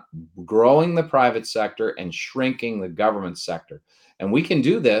depends on growing the private sector and shrinking the government sector. And we can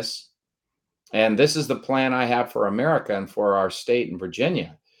do this. And this is the plan I have for America and for our state in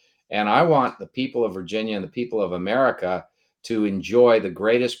Virginia. And I want the people of Virginia and the people of America to enjoy the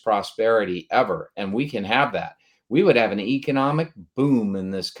greatest prosperity ever. And we can have that. We would have an economic boom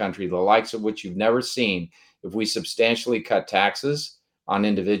in this country, the likes of which you've never seen, if we substantially cut taxes on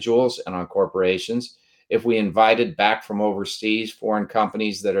individuals and on corporations, if we invited back from overseas foreign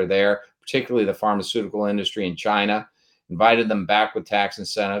companies that are there, particularly the pharmaceutical industry in China, invited them back with tax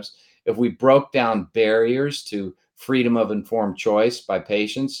incentives, if we broke down barriers to freedom of informed choice by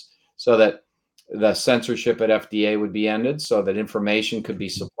patients so that the censorship at FDA would be ended, so that information could be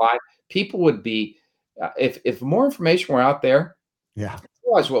supplied, people would be, if more information were out there, Yeah.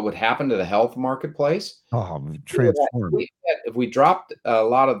 realize what would happen to the health marketplace. Oh, transform. If we dropped a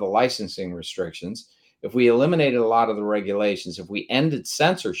lot of the licensing restrictions, if we eliminated a lot of the regulations, if we ended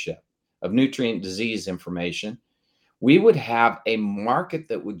censorship of nutrient disease information, we would have a market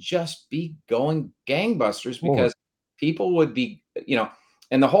that would just be going gangbusters because people would be,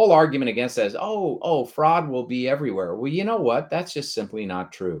 and the whole argument against that is, fraud will be everywhere. Well, you know what? That's just simply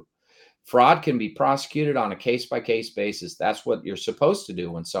not true. Fraud can be prosecuted on a case-by-case basis. That's what you're supposed to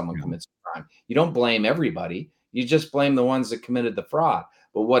do when someone commits a crime. You don't blame everybody. You just blame the ones that committed the fraud.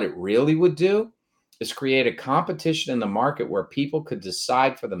 But what it really would do is create a competition in the market where people could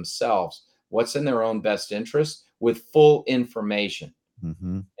decide for themselves what's in their own best interest with full information.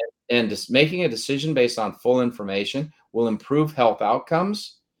 Mm-hmm. And just making a decision based on full information will improve health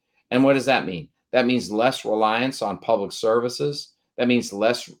outcomes. And what does that mean? That means less reliance on public services. That means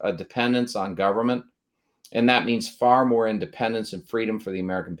less dependence on government. And that means far more independence and freedom for the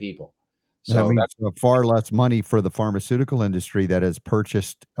American people. So that means that's far less money for the pharmaceutical industry that has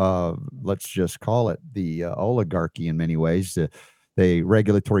purchased, let's just call it the oligarchy in many ways, the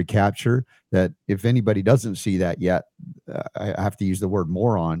regulatory capture that if anybody doesn't see that yet, I have to use the word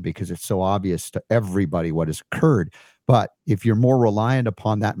moron because it's so obvious to everybody what has occurred. But if you're more reliant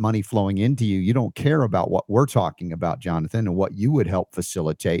upon that money flowing into you, you don't care about what we're talking about, Jonathan, and what you would help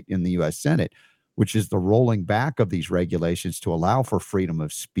facilitate in the U.S. Senate, which is the rolling back of these regulations to allow for freedom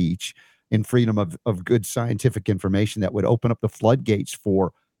of speech and freedom of good scientific information that would open up the floodgates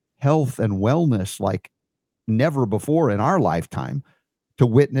for health and wellness like never before in our lifetime, to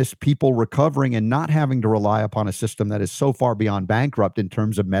witness people recovering and not having to rely upon a system that is so far beyond bankrupt in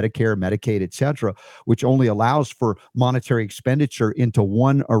terms of Medicare, Medicaid, et cetera, which only allows for monetary expenditure into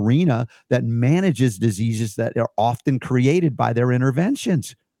one arena that manages diseases that are often created by their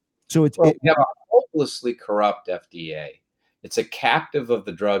interventions. So we have a hopelessly corrupt FDA. It's a captive of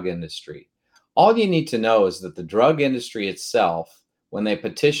the drug industry. All you need to know is that the drug industry itself, when they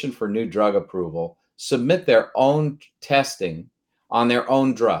petition for new drug approval, submit their own testing on their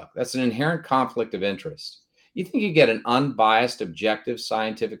own drug. That's an inherent conflict of interest. You think you get an unbiased, objective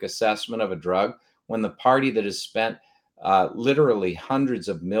scientific assessment of a drug when the party that has spent literally hundreds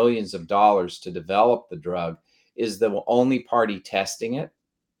of millions of dollars to develop the drug is the only party testing it?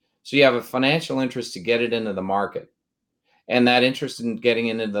 So you have a financial interest to get it into the market. And that interest in getting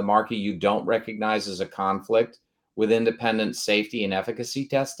into the market you don't recognize as a conflict with independent safety and efficacy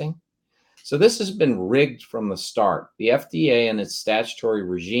testing. So this has been rigged from the start. The FDA and its statutory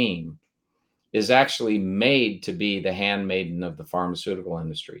regime is actually made to be the handmaiden of the pharmaceutical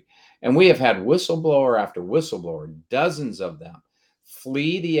industry. And we have had whistleblower after whistleblower, dozens of them,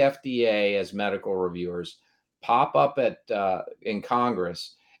 flee the FDA as medical reviewers, pop up in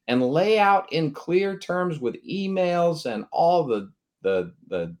Congress, and lay out in clear terms with emails and all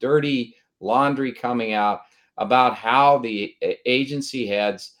the dirty laundry coming out about how the agency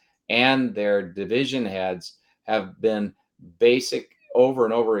heads and their division heads have been basic over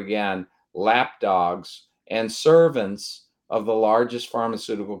and over again lapdogs and servants of the largest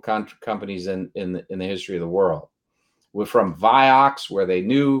pharmaceutical companies in the history of the world. From Vioxx, where they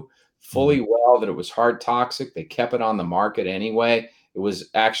knew fully well that it was heart toxic, they kept it on the market anyway. It was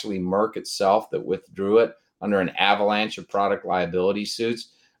actually Merck itself that withdrew it under an avalanche of product liability suits.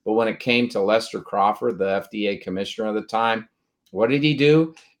 But when it came to Lester Crawford, the FDA commissioner at the time, what did he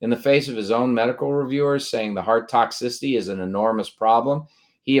do? In the face of his own medical reviewers saying the heart toxicity is an enormous problem,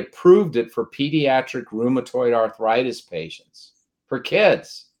 he approved it for pediatric rheumatoid arthritis patients, for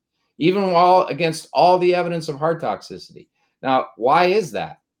kids, even while against all the evidence of heart toxicity. Now, why is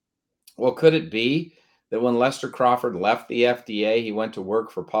that? Well, could it be that when Lester Crawford left the FDA, he went to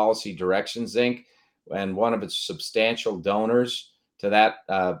work for Policy Directions, Inc., and one of its substantial donors to that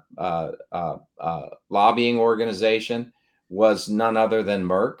lobbying organization was none other than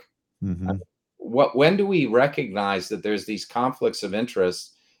Merck? Mm-hmm. When do we recognize that there's these conflicts of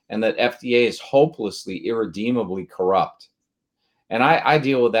interest and that FDA is hopelessly, irredeemably corrupt? And I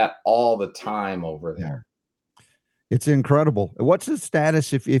deal with that all the time over there. It's incredible. What's the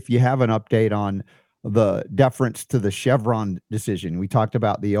status if you have an update on the deference to the Chevron decision? We talked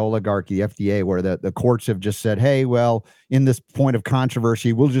about the oligarchy, the FDA, where the courts have just said, hey, well, in this point of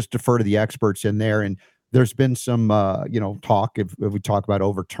controversy, we'll just defer to the experts in there. And there's been some, talk, if we talk about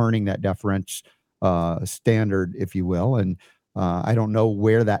overturning that deference standard, if you will. And I don't know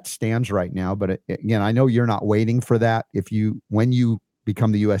where that stands right now, but again, I know you're not waiting for that when you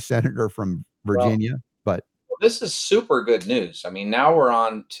become the U.S. Senator from Well, Virginia, but this is super good news. I mean, now we're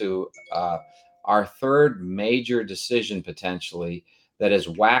on to our third major decision potentially that has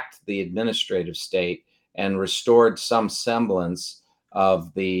whacked the administrative state and restored some semblance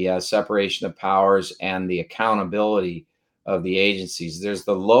of the separation of powers and the accountability of the agencies. There's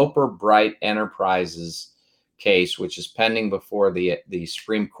the Loper Bright Enterprises case, which is pending before the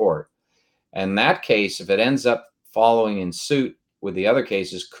Supreme Court. And that case, if it ends up following in suit with the other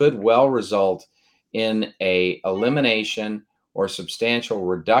cases, could well result in a elimination or substantial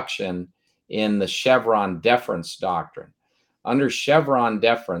reduction in the Chevron deference doctrine. Under Chevron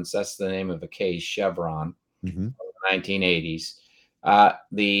deference, that's the name of the case, Chevron, mm-hmm. 1980s.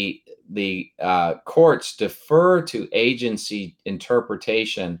 The courts defer to agency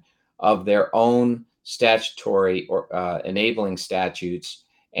interpretation of their own statutory or enabling statutes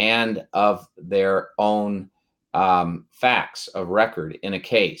and of their own facts of record in a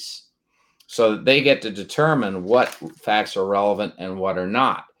case. So they get to determine what facts are relevant and what are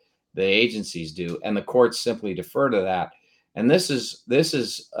not. The agencies do, and the courts simply defer to that. And this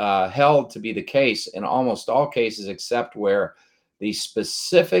is held to be the case in almost all cases, except where the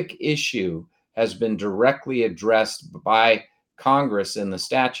specific issue has been directly addressed by Congress in the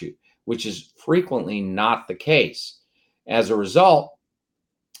statute, which is frequently not the case. As a result,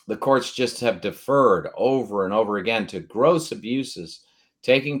 the courts just have deferred over and over again to gross abuses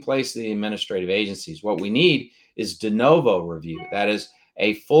taking place in the administrative agencies. What we need is de novo review. That is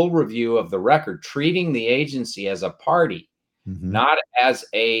a full review of the record, treating the agency as a party, Mm-hmm. not as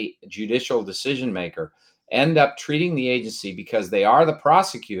a judicial decision maker. End up treating the agency, because they are the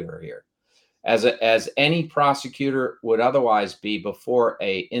prosecutor here, as any prosecutor would otherwise be before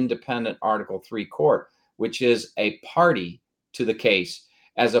a independent Article III court, which is a party to the case,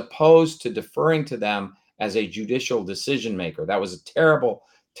 as opposed to deferring to them as a judicial decision maker. That was a terrible,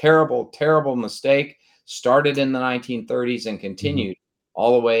 terrible, terrible mistake. Started in the 1930s and continued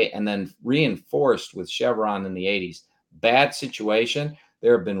all the way, and then reinforced with Chevron in the 80s. Bad situation.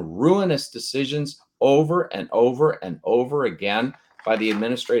 There have been ruinous decisions over and over and over again by the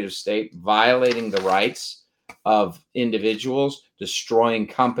administrative state, violating the rights of individuals, destroying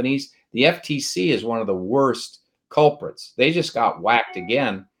companies. The FTC is one of the worst culprits. They just got whacked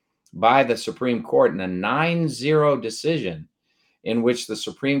again by the Supreme Court in a 9-0 decision, in which the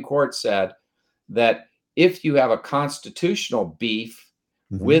Supreme Court said that if you have a constitutional beef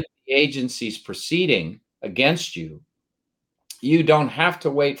with the agency's proceeding against you, you don't have to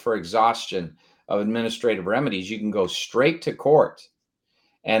wait for exhaustion of administrative remedies. You can go straight to court.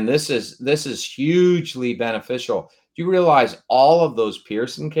 And this is hugely beneficial. Do you realize all of those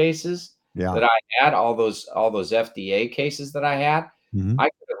Pearson cases that I had, all those FDA cases that I had, I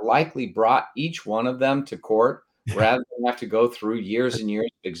could have likely brought each one of them to court rather than have to go through years and years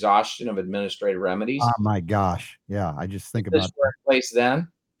of exhaustion of administrative remedies. Oh my gosh. Yeah. I just think about that. Place then.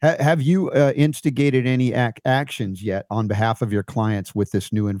 Have you instigated any actions yet on behalf of your clients with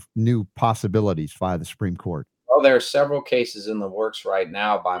this new possibilities via the Supreme Court? Well, there are several cases in the works right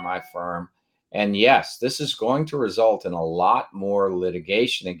now by my firm. And yes, this is going to result in a lot more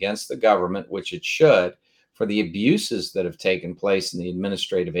litigation against the government, which it should, for the abuses that have taken place in the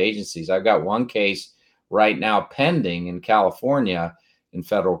administrative agencies. I've got one case right now pending in California in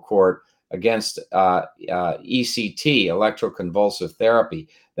federal court against ECT, electroconvulsive therapy.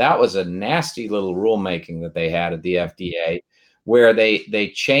 That was a nasty little rulemaking that they had at the FDA, where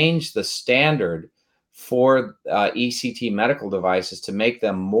they changed the standard for ECT medical devices to make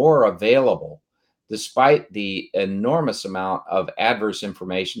them more available, despite the enormous amount of adverse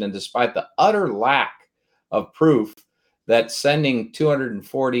information and despite the utter lack of proof that sending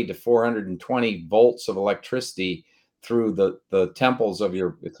 240 to 420 volts of electricity through the temples of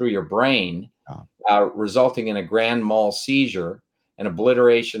through your brain, resulting in a grand mal seizure and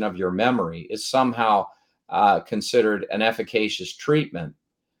obliteration of your memory, is somehow considered an efficacious treatment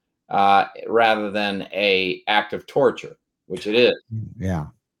rather than a act of torture, which it is. Yeah.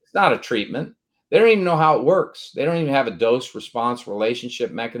 It's not a treatment. They don't even know how it works. They don't even have a dose-response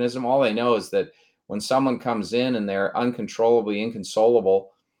relationship mechanism. All they know is that when someone comes in and they're uncontrollably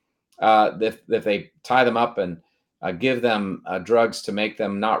inconsolable, if they tie them up and give them drugs to make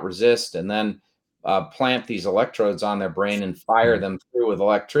them not resist, and then plant these electrodes on their brain and fire them through with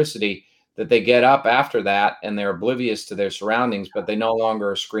electricity, that they get up after that and they're oblivious to their surroundings, but they no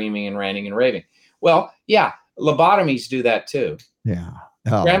longer are screaming and ranting and raving. Well, yeah, lobotomies do that too. Yeah.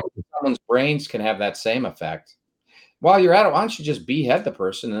 Someone's brains can have that same effect. While you're at it, why don't you just behead the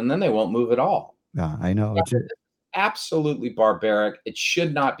person and then they won't move at all? Yeah, I know. absolutely barbaric. It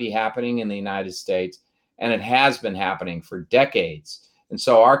should not be happening in the United States, and it has been happening for decades. And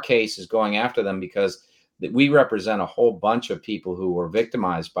so our case is going after them because we represent a whole bunch of people who were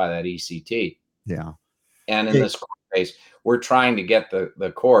victimized by that ECT. Yeah. And in this court case, we're trying to get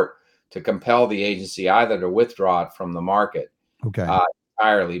the court to compel the agency either to withdraw it from the market Okay.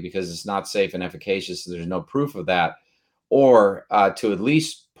 entirely because it's not safe and efficacious, so there's no proof of that, or to at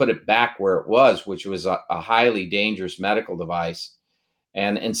least put it back where it was, which was a highly dangerous medical device.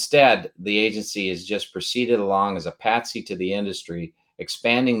 And instead, the agency has just proceeded along as a patsy to the industry,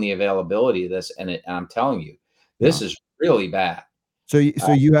 expanding the availability of this. And I'm telling you, this is really bad. So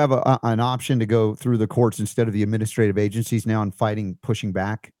you have an option to go through the courts instead of the administrative agencies now and pushing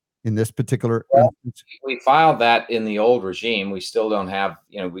back in this particular instance? We filed that in the old regime. We still don't have,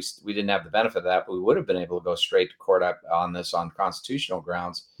 we didn't have the benefit of that, but we would have been able to go straight to court on this on constitutional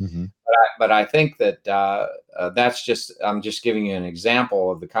grounds. Mm-hmm. But I think that I'm just giving you an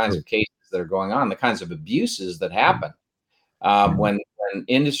example of the kinds of cases that are going on, the kinds of abuses that happen when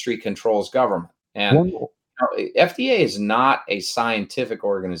industry controls government. And FDA is not a scientific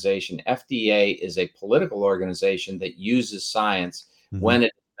organization. FDA is a political organization that uses science when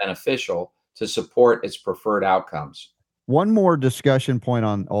it's beneficial to support its preferred outcomes. One more discussion point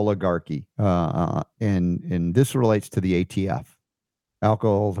on oligarchy, and this relates to the ATF,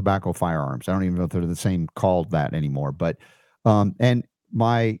 alcohol, tobacco, firearms. I don't even know if they're the same called that anymore. But and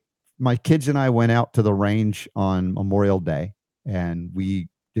my kids and I went out to the range on Memorial Day, and we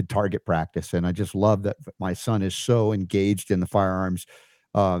did target practice. And I just love that my son is so engaged in the firearms.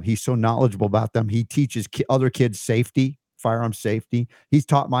 He's so knowledgeable about them. He teaches other kids safety, firearm safety. He's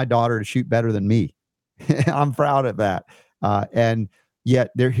taught my daughter to shoot better than me. I'm proud of that. And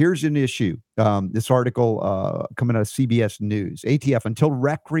yet here's an issue. This article coming out of CBS News, ATF, until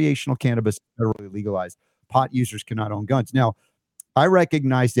recreational cannabis is federally legalized, pot users cannot own guns. Now, I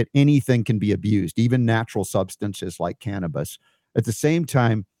recognize that anything can be abused, even natural substances like cannabis. At the same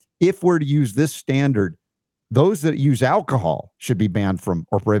time, if we're to use this standard, those that use alcohol should be banned from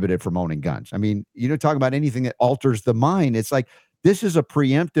or prohibited from owning guns. I mean, talk about anything that alters the mind. It's like this is a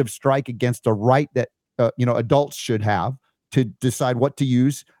preemptive strike against a right that adults should have to decide what to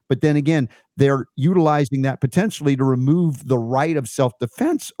use. But then again, they're utilizing that potentially to remove the right of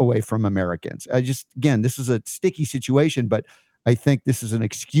self-defense away from Americans. Again, this is a sticky situation, but I think this is an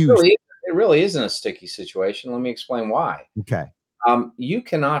excuse. It really isn't a sticky situation. Let me explain why. Okay. You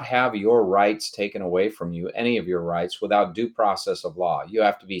cannot have your rights taken away from you, any of your rights, without due process of law. You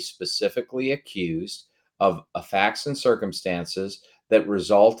have to be specifically accused of facts and circumstances that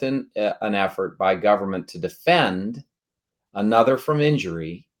result in an effort by government to defend another from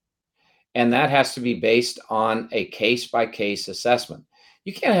injury. And that has to be based on a case-by-case assessment.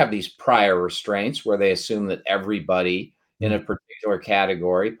 You can't have these prior restraints where they assume that everybody in a particular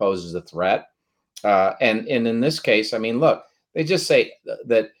category poses a threat. And in this case, I mean, look, they just say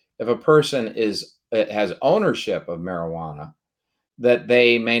that if a person has ownership of marijuana, that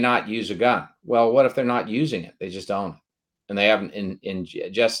they may not use a gun. Well, what if they're not using it? They just own it and they haven't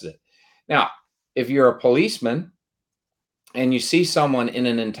ingested it. Now, if you're a policeman and you see someone in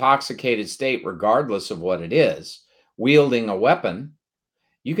an intoxicated state, regardless of what it is, wielding a weapon,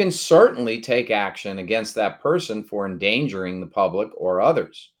 you can certainly take action against that person for endangering the public or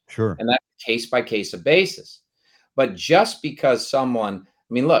others. Sure. And that's case by case basis. But just because someone,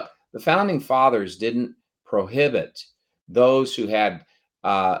 I mean, look, the founding fathers didn't prohibit those who had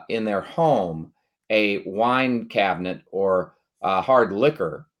in their home a wine cabinet or hard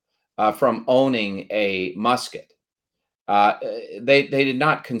liquor from owning a musket. They did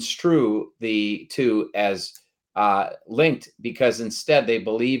not construe the two as linked because instead they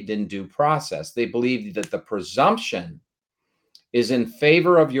believed in due process. They believed that the presumption is in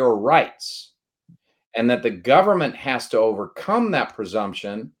favor of your rights and that the government has to overcome that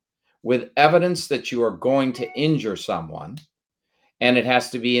presumption with evidence that you are going to injure someone, and it has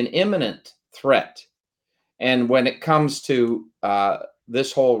to be an imminent threat. And when it comes to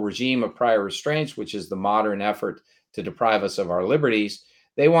this whole regime of prior restraints, which is the modern effort to deprive us of our liberties,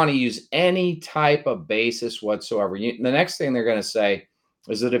 they want to use any type of basis whatsoever. The next thing they're going to say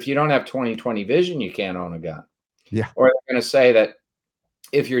is that if you don't have 20/20 vision, you can't own a gun. Yeah. Or they're going to say that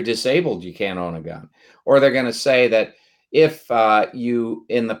if you're disabled, you can't own a gun. Or they're going to say that if you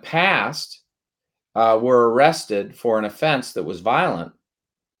in the past were arrested for an offense that was violent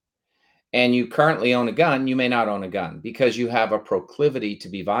and you currently own a gun, you may not own a gun because you have a proclivity to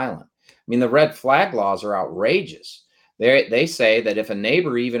be violent. I mean, the red flag laws are outrageous. They say that if a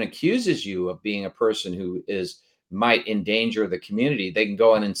neighbor even accuses you of being a person who might endanger the community, they can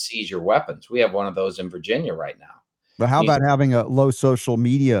go in and seize your weapons. We have one of those in Virginia right now. But how about having a low social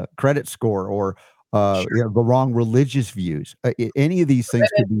media credit score or the wrong religious views? Any of these things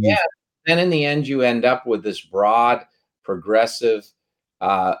could be used. Then in the end, you end up with this broad, progressive,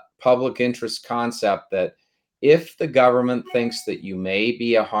 public interest concept that if the government thinks that you may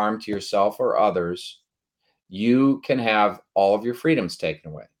be a harm to yourself or others, you can have all of your freedoms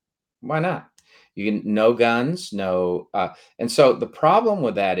taken away. Why not? You can no guns, no. And so the problem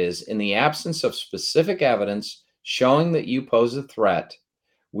with that is, in the absence of specific evidence showing that you pose a threat,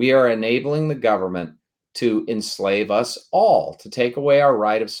 we are enabling the government to enslave us all, to take away our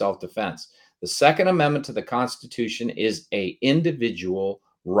right of self-defense. The Second Amendment to the Constitution is an individual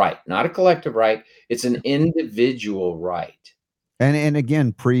right, not a collective right. It's an individual right. And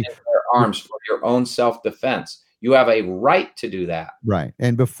again, bear arms for your own self-defense. You have a right to do that. Right.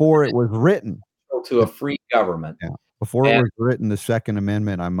 And before it was written to a free government. Yeah. Before it was written, the Second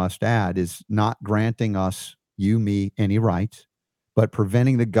Amendment, I must add, is not granting us, you, me, any rights, but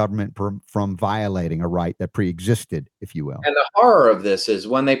preventing the government from violating a right that preexisted, if you will. And the horror of this is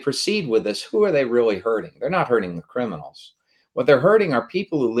when they proceed with this, who are they really hurting? They're not hurting the criminals. What they're hurting are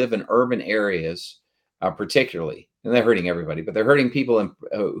people who live in urban areas, particularly. And they're hurting everybody, but they're hurting people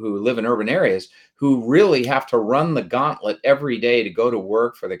who live in urban areas who really have to run the gauntlet every day to go to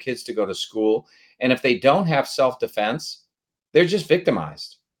work, for the kids to go to school. And if they don't have self-defense, they're just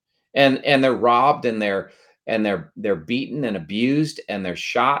victimized. And they're robbed, and they're beaten and abused, and they're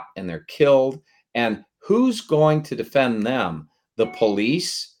shot and they're killed. And who's going to defend them? The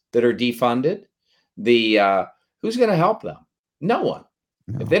police that are defunded? Who's going to help them? No one.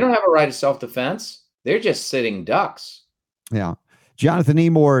 No. If they don't have a right of self-defense, they're just sitting ducks. Yeah. Jonathan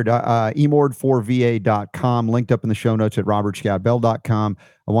Emord, emord4va.com, linked up in the show notes at robertscottbell.com.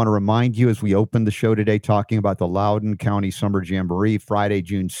 I want to remind you, as we open the show today, talking about the Loudoun County Summer Jamboree, Friday,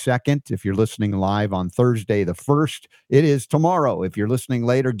 June 2nd. If you're listening live on Thursday the 1st, it is tomorrow. If you're listening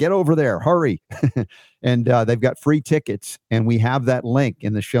later, get over there. Hurry. And they've got free tickets, and we have that link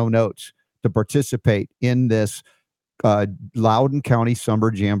in the show notes to participate in this Loudoun County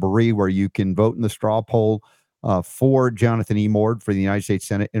Summer Jamboree, where you can vote in the straw poll for Jonathan Emord for the United States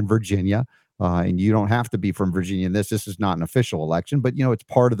Senate in Virginia. And you don't have to be from Virginia in this. This is not an official election, but it's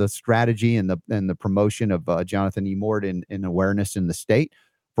part of the strategy and the promotion of Jonathan Emord in awareness in the state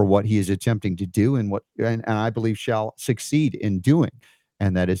for what he is attempting to do, and what and I believe shall succeed in doing,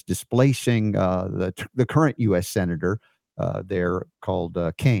 and that is displacing the current U.S. Senator there called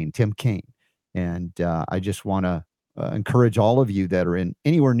Tim Kaine. And I just want to encourage all of you that are in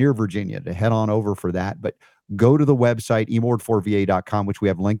anywhere near Virginia to head on over for that. But go to the website, emord4va.com, which we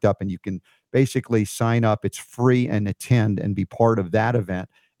have linked up, and you can basically sign up. It's free, and attend and be part of that event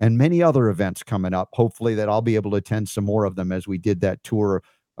and many other events coming up. Hopefully that I'll be able to attend some more of them, as we did that tour.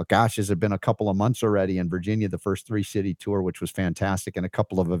 Gosh, has it been a couple of months already in Virginia, the first 3-city tour, which was fantastic, and a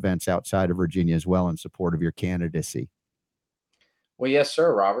couple of events outside of Virginia as well in support of your candidacy. Well, yes,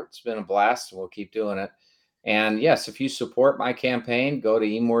 sir, Robert. It's been a blast, and we'll keep doing it. And yes, if you support my campaign, go to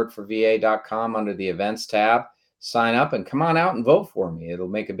emord4va.com under the events tab, sign up, and come on out and vote for me. It'll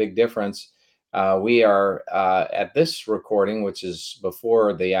make a big difference. We are at this recording, which is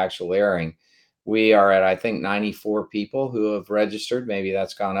before the actual airing, we are at, I think, 94 people who have registered. Maybe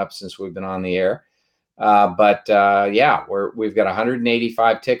that's gone up since we've been on the air. Yeah, we've got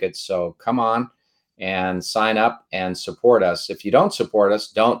 185 tickets. So come on and sign up and support us. If you don't support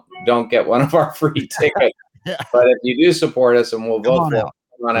us, don't get one of our free tickets. Yeah. But if you do support us, and we'll vote for it,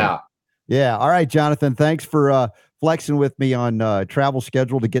 come on out. Yeah. All right, Jonathan. Thanks for flexing with me on travel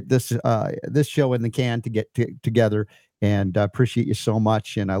schedule to get this show in the can to get together. And appreciate you so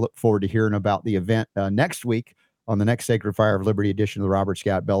much. And I look forward to hearing about the event next week on the next Sacred Fire of Liberty edition of the Robert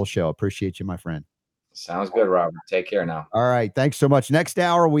Scott Bell Show. Appreciate you, my friend. Sounds good, Robert. Take care now. All right. Thanks so much. Next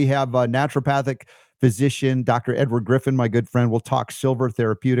hour, we have naturopathic physician, Dr. Edward Griffen, my good friend. We'll talk silver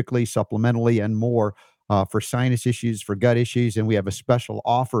therapeutically, supplementally, and more for sinus issues, for gut issues. And we have a special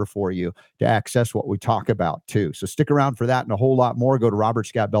offer for you to access what we talk about too. So stick around for that and a whole lot more. Go to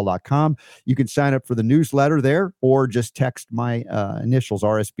robertscottbell.com. You can sign up for the newsletter there, or just text my initials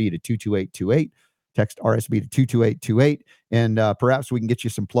RSB to 22828. Text RSB to 22828. And perhaps we can get you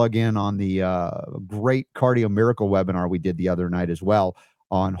some plug in on the great Cardio Miracle webinar we did the other night as well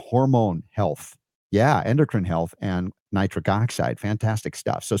on hormone health. Yeah, endocrine health and nitric oxide. Fantastic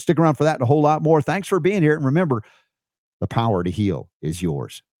stuff. So stick around for that and a whole lot more. Thanks for being here. And remember, the power to heal is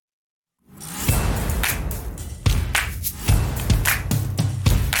yours.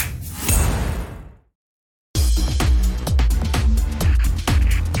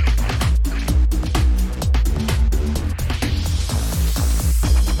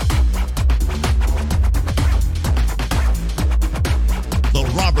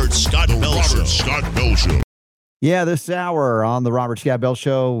 Bell Show. Yeah, this hour on the Robert Scott Bell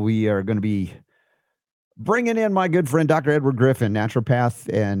Show, we are going to be bringing in my good friend, Dr. Edward Griffen,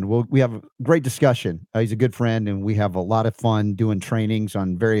 naturopath, and we have a great discussion. He's a good friend, and we have a lot of fun doing trainings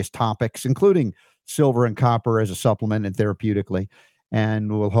on various topics, including silver and copper as a supplement and therapeutically.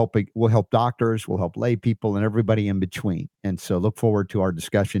 And we'll help doctors, we'll help lay people, and everybody in between. And so look forward to our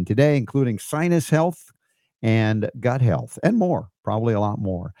discussion today, including sinus health and gut health and more, probably a lot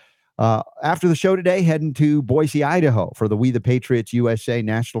more. After the show today, heading to Boise, Idaho for the We the Patriots USA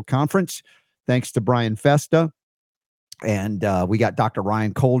National Conference. Thanks to Brian Festa. And we got Dr.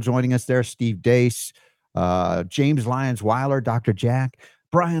 Ryan Cole joining us there, Steve Dace, James Lyons Weiler, Dr. Jack,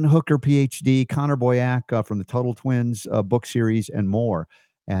 Brian Hooker, PhD, Connor Boyack from the Total Twins book series, and more.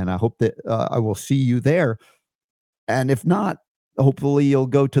 And I hope that I will see you there. And if not, hopefully you'll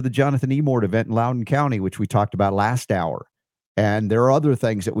go to the Jonathan Emord event in Loudoun County, which we talked about last hour. And there are other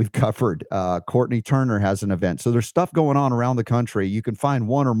things that we've covered. Courtney Turner has an event. So there's stuff going on around the country. You can find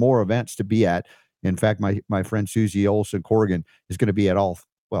one or more events to be at. In fact, my friend Susie Olson Corrigan is going to be at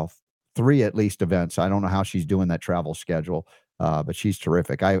three at least events. I don't know how she's doing that travel schedule, but she's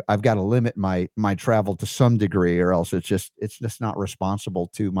terrific. I've got to limit my travel to some degree, or else it's just not responsible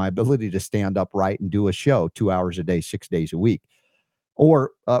to my ability to stand upright and do a show 2 hours a day, 6 days a week.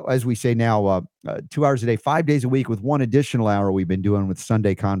 Or as we say now, 2 hours a day, 5 days a week with one additional hour we've been doing with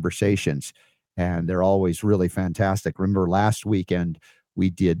Sunday Conversations. And they're always really fantastic. Remember last weekend,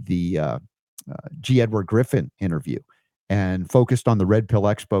 we did the G. Edward Griffen interview and focused on the Red Pill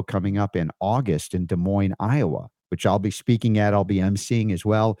Expo coming up in August in Des Moines, Iowa, which I'll be speaking at. I'll be emceeing as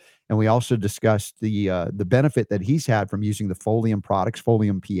well. And we also discussed the benefit that he's had from using the Folium products,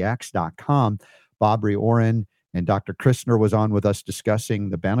 foliumpx.com. Bobri Oren and Dr. Christner was on with us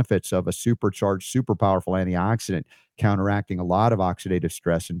discussing the benefits of a supercharged, super powerful antioxidant, counteracting a lot of oxidative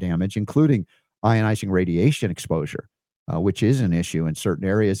stress and damage, including ionizing radiation exposure, which is an issue in certain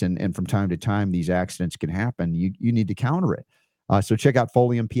areas. And from time to time, these accidents can happen. You need to counter it. So check out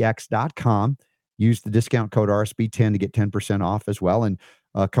foliumpx.com. Use the discount code RSB10 to get 10% off as well. And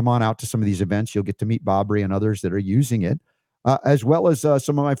come on out to some of these events. You'll get to meet Bobri and others that are using it, as well as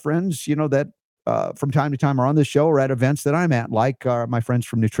some of my friends, that from time to time are on this show or at events that I'm at, like my friends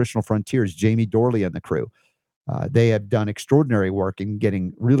from Nutritional Frontiers, Jamie Dorley and the crew. They have done extraordinary work in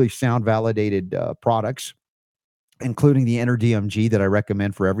getting really sound validated products, including the Enter DMG that I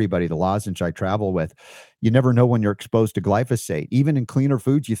recommend for everybody, the lozenge I travel with. You never know when you're exposed to glyphosate. Even in cleaner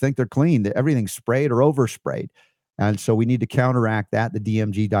foods, you think they're clean, that everything's sprayed or oversprayed. And so we need to counteract that. The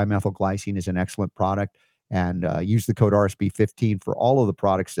DMG dimethylglycine is an excellent product. And use the code RSB15 for all of the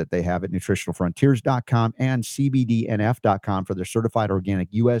products that they have at nutritionalfrontiers.com and cbdnf.com for their certified organic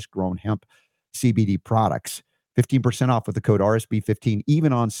U.S. grown hemp CBD products. 15% off with the code RSB15,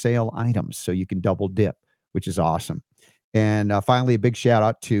 even on sale items. So you can double dip, which is awesome. And finally, a big shout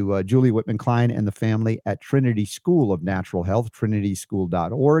out to Julie Whitman Klein and the family at Trinity School of Natural Health,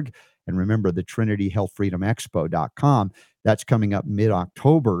 trinityschool.org. And remember the TrinityHealthFreedomExpo.com. That's coming up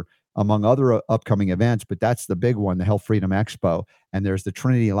mid-October, among other upcoming events, but that's the big one, the Health Freedom Expo. And there's the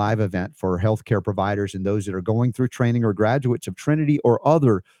Trinity Live event for healthcare providers and those that are going through training or graduates of Trinity or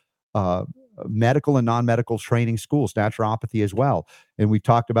other medical and non-medical training schools, naturopathy as well. And we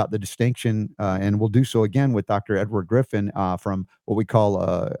talked about the distinction, and we'll do so again with Dr. Edward Griffen from what we call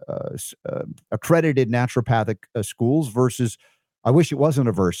accredited naturopathic schools versus, I wish it wasn't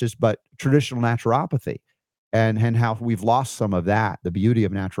a versus, but traditional naturopathy. And how we've lost some of that, the beauty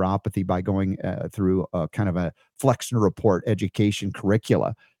of naturopathy, by going through kind of a Flexner Report education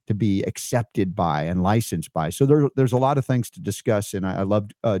curricula to be accepted by and licensed by. So there's a lot of things to discuss, and I love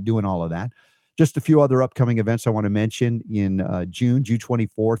doing all of that. Just a few other upcoming events I want to mention. In June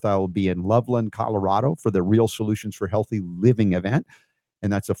 24th, I will be in Loveland, Colorado for the Real Solutions for Healthy Living event.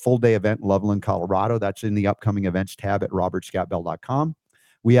 And that's a full-day event in Loveland, Colorado. That's in the upcoming events tab at robertscottbell.com.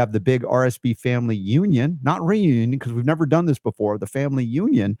 We have the big RSB Family Union, not reunion, because we've never done this before, the Family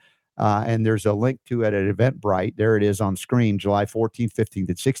Union. And there's a link to it at Eventbrite. There it is on screen, July 14th, 15th,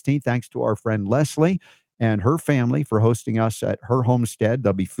 and 16th. Thanks to our friend Leslie and her family for hosting us at her homestead.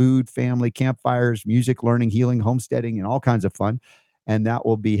 There'll be food, family, campfires, music, learning, healing, homesteading, and all kinds of fun. And that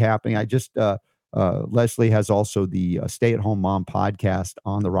will be happening. Leslie has also the Stay at Home Mom podcast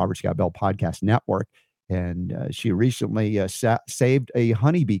on the Robert Scott Bell Podcast Network. And she recently saved a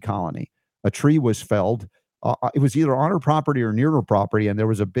honeybee colony. A tree was felled. It was either on her property or near her property, and there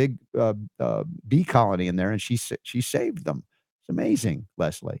was a big bee colony in there, and she saved them. It's amazing,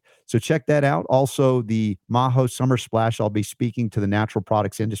 Leslie. So check that out. Also, the Maho Summer Splash. I'll be speaking to the natural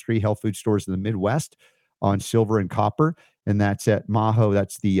products industry, health food stores in the Midwest on silver and copper. and that's at Maho.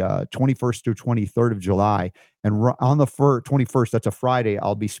 That's the 21st through 23rd of July. And on the 21st, that's a Friday,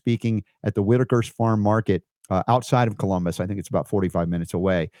 I'll be speaking at the Whitaker's Farm Market outside of Columbus. I think it's about 45 minutes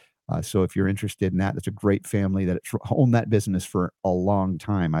away. So if you're interested in that, it's a great family that owned that business for a long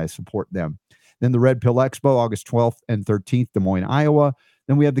time. I support them. Then the Red Pill Expo, August 12th and 13th, Des Moines, Iowa.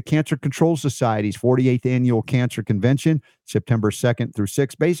 Then we have the Cancer Control Society's 48th Annual Cancer Convention, September 2nd through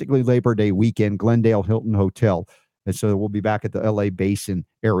 6th, basically Labor Day weekend, Glendale Hilton Hotel. And so we'll be back at the LA Basin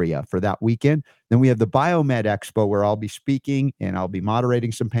area for that weekend. Then we have the Biomed Expo, where I'll be speaking and I'll be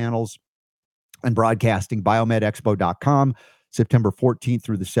moderating some panels and broadcasting, biomedexpo.com, September 14th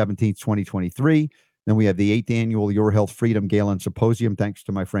through the 17th, 2023. Then we have the 8th Annual Your Health Freedom Gala and Symposium, thanks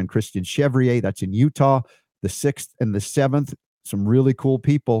to my friend Christian Chevrier. That's in Utah. The 6th and the 7th, some really cool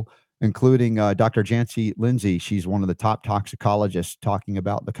people, including Dr. Jancy Lindsay. She's one of the top toxicologists, talking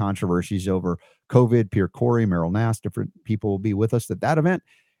about the controversies over COVID. Pierre Corey, Meryl Nass, different people will be with us at that event.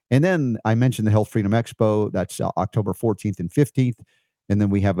 And then I mentioned the Health Freedom Expo. That's October 14th and 15th. And then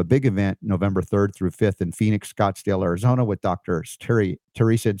we have a big event November 3rd through 5th in Phoenix, Scottsdale, Arizona, with Dr. Terry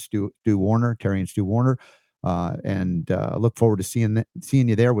and Stu Warner. And look forward to seeing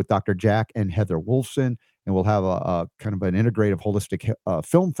you there with Dr. Jack and Heather Wolfson. And we'll have a kind of an integrative holistic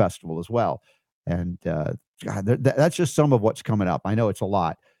film festival as well. And God, that's just some of what's coming up. I know it's a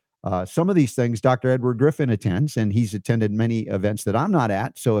lot. Some of these things Dr. Edward Griffen attends, and he's attended many events that I'm not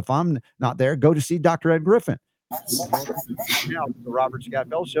at. So if I'm not there, go to see Dr. Ed Griffen. Now, the Robert Scott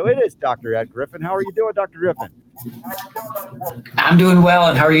Bell Show. It is Dr. Ed Griffen. How are you doing, Dr. Griffen? I'm doing well,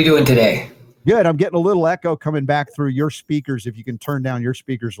 and how are you doing today? Good. I'm getting a little echo coming back through your speakers. If you can turn down your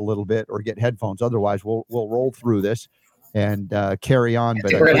speakers a little bit or get headphones, otherwise we'll roll through this and carry on.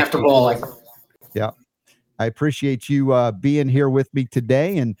 But we're gonna have to roll. Yeah, I appreciate you being here with me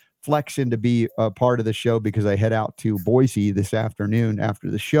today and flexing to be a part of the show, because I head out to Boise this afternoon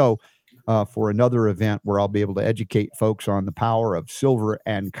after the show for another event where I'll be able to educate folks on the power of silver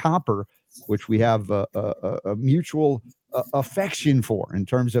and copper, which we have a mutual affection for in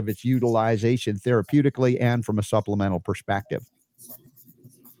terms of its utilization therapeutically and from a supplemental perspective.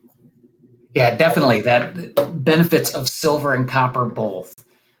 Yeah, definitely. That benefits of silver and copper both.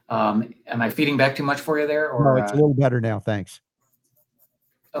 Am I feeding back too much for you there? Or, no, it's a little better now. Thanks.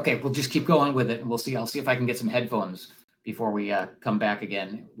 Okay, we'll just keep going with it, and we'll see. I'll see if I can get some headphones before we come back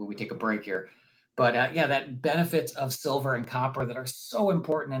again when we take a break here. But yeah, that benefits of silver and copper that are so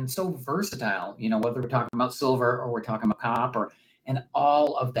important and so versatile, you know, whether we're talking about silver or we're talking about copper, and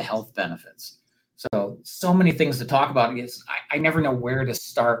all of the health benefits. So many things to talk about. I never know where to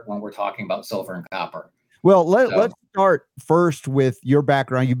start when we're talking about silver and copper. Well, let's start first with your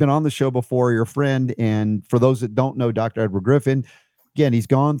background. You've been on the show before, you're a friend. And for those that don't know Dr. Edward Griffen, again, he's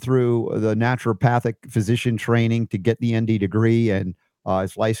gone through the naturopathic physician training to get the ND degree, and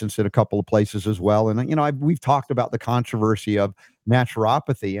is licensed in a couple of places as well. And, you know, we've talked about the controversy of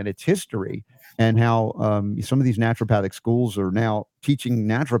naturopathy and its history, and how some of these naturopathic schools are now teaching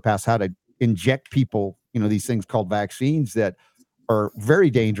naturopaths how to inject people, you know, these things called vaccines that are very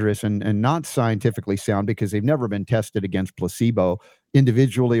dangerous and not scientifically sound, because they've never been tested against placebo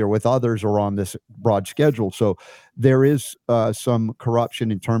individually or with others or on this broad schedule. So there is some corruption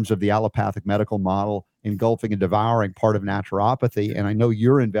in terms of the allopathic medical model engulfing and devouring part of naturopathy. And I know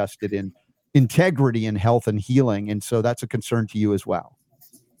you're invested in integrity in health and healing. And so that's a concern to you as well.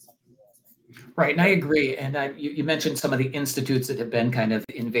 Right. And I agree. And you mentioned some of the institutes that have been kind of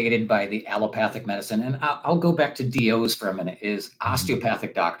invaded by the allopathic medicine. And I'll go back to DOs for a minute, is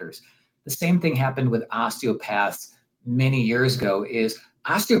osteopathic doctors. The same thing happened with osteopaths many years ago. Is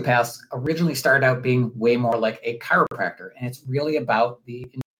osteopaths originally started out being way more like a chiropractor. And it's really about the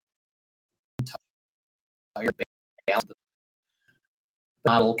entire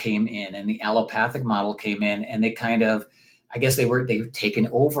model came in, and the allopathic model came in, and they kind of, I guess they were taken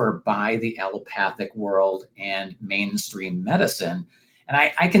over by the allopathic world and mainstream medicine. And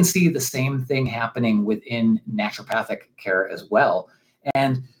I can see the same thing happening within naturopathic care as well.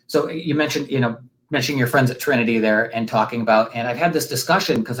 And so you mentioned, mentioning your friends at Trinity there and talking about, and I've had this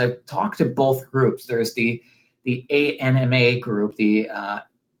discussion because I've talked to both groups. There's the ANMA group, the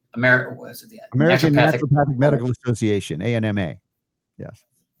American Naturopathic Medical Association, ANMA. Yes.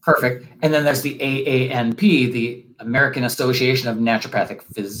 Perfect. And then there's the AANP, the American Association of Naturopathic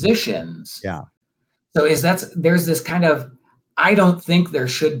Physicians. Yeah. So there's this kind of, I don't think there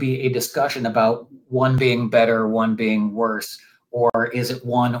should be a discussion about one being better, one being worse, or is it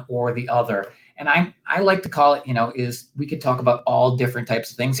one or the other? And I like to call it, is we could talk about all different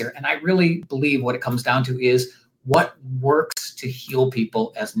types of things here. And I really believe what it comes down to is what works to heal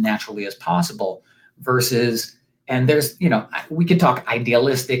people as naturally as possible versus And there's, we could talk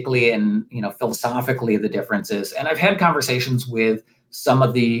idealistically and, philosophically the differences. And I've had conversations with some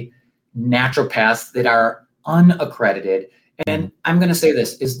of the naturopaths that are unaccredited. And I'm going to say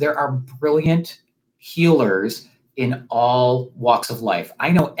this, is there are brilliant healers in all walks of life.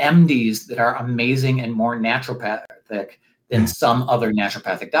 I know MDs that are amazing and more naturopathic than some other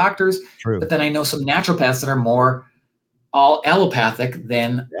naturopathic doctors. True. But then I know some naturopaths that are more all allopathic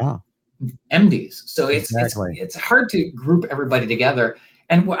than MDs. So it's hard to group everybody together.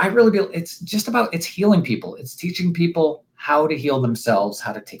 And what I really feel, it's healing people. It's teaching people how to heal themselves,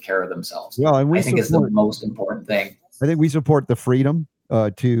 how to take care of themselves. Well, and I think is the most important thing. I think we support the freedom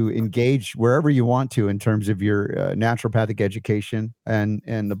to engage wherever you want to in terms of your naturopathic education. And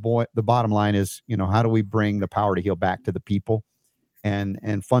the bottom line is, how do we bring the power to heal back to the people?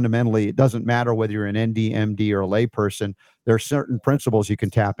 And fundamentally, it doesn't matter whether you're an ND, MD, or a layperson. There are certain principles you can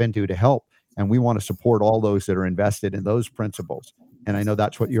tap into to help. And we want to support all those that are invested in those principles. And I know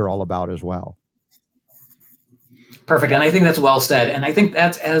that's what you're all about as well. Perfect. And I think that's well said. And I think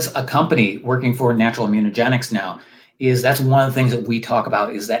that's, as a company working for Natural Immunogenics now, that's one of the things that we talk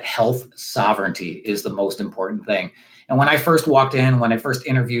about, is that health sovereignty is the most important thing. And when I first walked in, when I first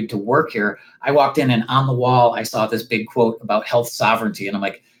interviewed to work here, I walked in and on the wall, I saw this big quote about health sovereignty. And I'm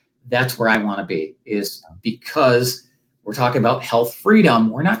like, that's where I want to be, is because we're talking about health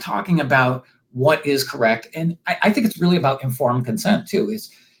freedom. We're not talking about what is correct. And I think it's really about informed consent too, is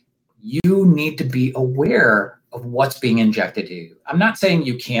you need to be aware of what's being injected to you. I'm not saying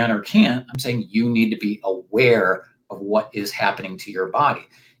you can or can't. I'm saying you need to be aware of what is happening to your body.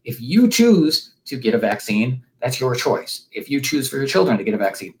 If you choose to get a vaccine, that's your choice. If you choose for your children to get a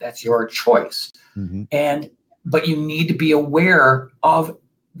vaccine, that's your choice. But you need to be aware of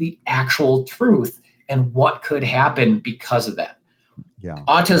the actual truth and what could happen because of that.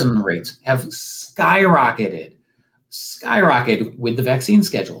 Autism rates have skyrocketed with the vaccine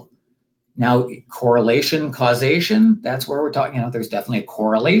schedule. Now, correlation, causation, that's where we're talking, there's definitely a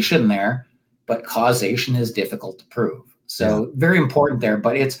correlation there, but causation is difficult to prove. So very important there,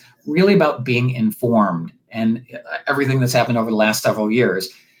 but it's really about being informed. And everything that's happened over the last several years,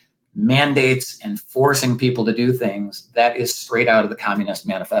 mandates and forcing people to do things, that is straight out of the Communist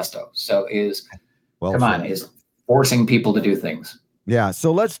Manifesto. So is forcing people to do things. Yeah.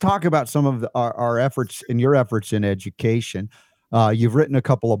 So let's talk about some of our efforts and your efforts in education. You've written a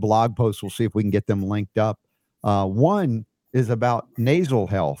couple of blog posts. We'll see if we can get them linked up. One is about nasal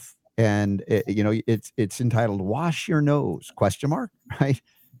health, and it's entitled "Wash Your Nose?" ? Right?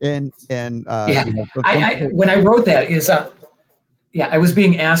 And when I wrote that I was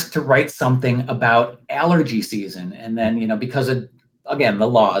being asked to write something about allergy season, and then because of, again, the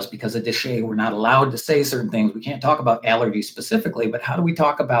laws, because of DSHEA, we're not allowed to say certain things. We can't talk about allergies specifically, but how do we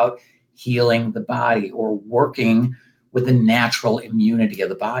talk about healing the body or working with the natural immunity of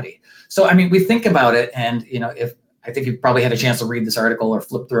the body? So, I mean, we think about it, and if I think you've probably had a chance to read this article or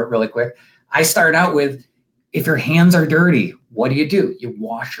flip through it really quick. I start out with, if your hands are dirty, what do? You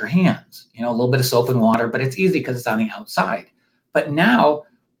wash your hands, a little bit of soap and water, but it's easy because it's on the outside. But now,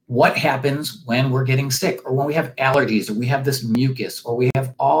 what happens when we're getting sick, or when we have allergies, or we have this mucus, or we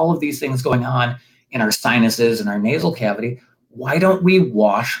have all of these things going on in our sinuses and our nasal cavity? Why don't we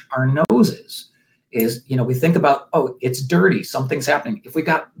wash our noses? We think about, it's dirty, something's happening. If we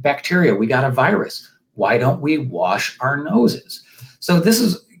got bacteria, we got a virus, why don't we wash our noses? So this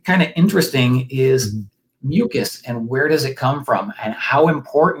is kind of interesting, is mucus, and where does it come from, and how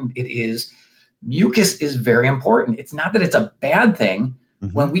important it is. Mucus is very important. It's not that it's a bad thing.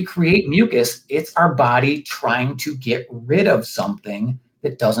 When we create mucus, it's our body trying to get rid of something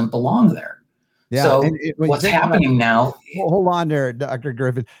that doesn't belong there. Yeah. So what's happening now? Hold on there, Dr.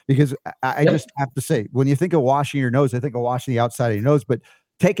 Griffen, because I just have to say, when you think of washing your nose, I think of washing the outside of your nose, but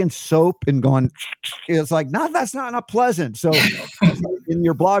taking soap and going, it's like, no, that's not pleasant. So in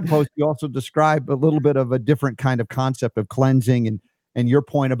your blog post, you also describe a little bit of a different kind of concept of cleansing, and your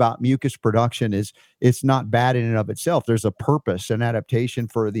point about mucus production is it's not bad in and of itself. There's a purpose, an adaptation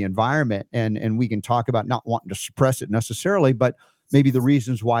for the environment. And we can talk about not wanting to suppress it necessarily, but maybe the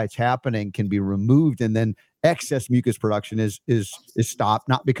reasons why it's happening can be removed. And then excess mucus production is stopped,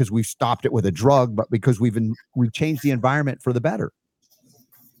 not because we've stopped it with a drug, but because we've changed the environment for the better.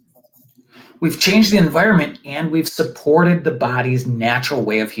 We've changed the environment, and we've supported the body's natural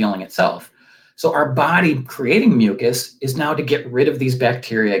way of healing itself. So our body creating mucus is now to get rid of these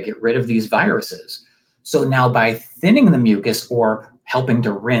bacteria, get rid of these viruses. So now by thinning the mucus, or helping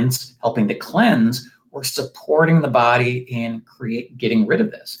to rinse, helping to cleanse, we're supporting the body in getting rid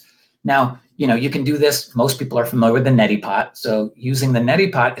of this. Now, you can do this. Most people are familiar with the neti pot. So using the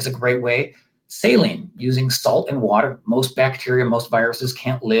neti pot is a great way. Saline, using salt and water. Most bacteria, most viruses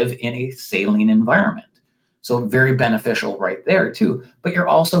can't live in a saline environment. So very beneficial right there too. But you're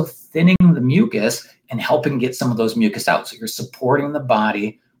also thinning the mucus and helping get some of those mucus out. So you're supporting the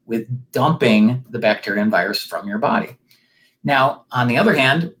body with dumping the bacteria and virus from your body. Now, on the other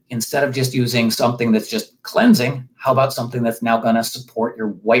hand, instead of just using something that's just cleansing, how about something that's now going to support your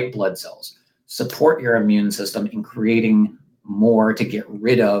white blood cells, support your immune system in creating more to get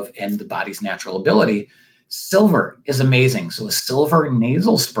rid of and the body's natural ability? Silver is amazing. So a silver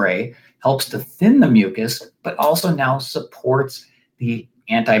nasal spray helps to thin the mucus, but also now supports the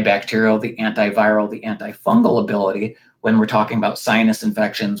antibacterial, the antiviral, the antifungal ability when we're talking about sinus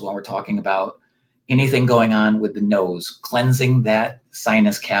infections, when we're talking about anything going on with the nose, cleansing that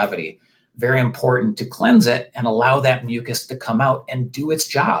sinus cavity. Very important to cleanse it and allow that mucus to come out and do its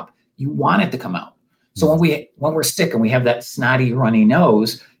job. You want it to come out. So when we're sick and we have that snotty, runny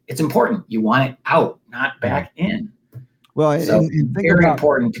nose, it's important. You want it out, not back in. Well, so and very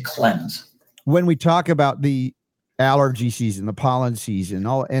important to cleanse. When we talk about the allergy season, the pollen season,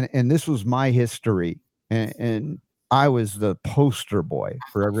 and this was my history, and I was the poster boy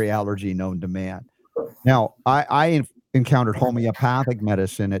for every allergy known to man. Now, I encountered homeopathic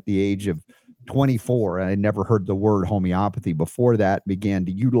medicine at the age of 24. I had never heard the word homeopathy before that, began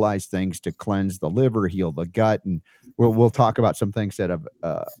to utilize things to cleanse the liver, heal the gut. And we'll talk about some things that have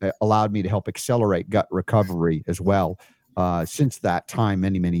allowed me to help accelerate gut recovery as well since that time,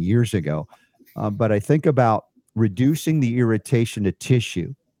 many, many years ago. But I think about reducing the irritation to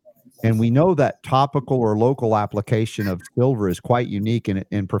tissue. And we know that topical or local application of silver is quite unique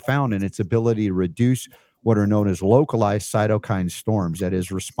and profound in its ability to reduce what are known as localized cytokine storms, that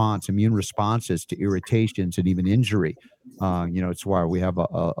is immune responses to irritations and even injury. It's why we have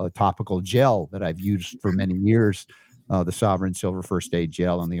a topical gel that I've used for many years, the Sovereign Silver First Aid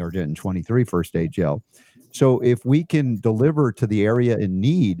Gel and the Argentine 23 First Aid Gel. So if we can deliver to the area in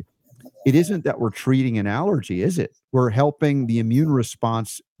need, it isn't that we're treating an allergy, is it? We're helping the immune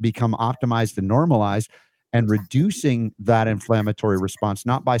response become optimized and normalized and reducing that inflammatory response,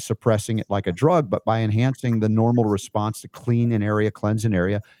 not by suppressing it like a drug, but by enhancing the normal response to clean an area, cleanse an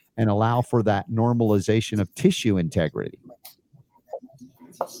area, and allow for that normalization of tissue integrity.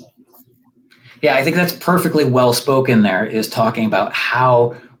 Yeah, I think that's perfectly well spoken there, is talking about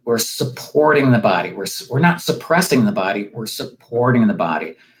how we're supporting the body. We're not suppressing the body, we're supporting the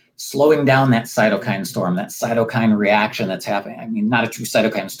body. Slowing down that cytokine storm, that cytokine reaction that's happening. I mean, not a true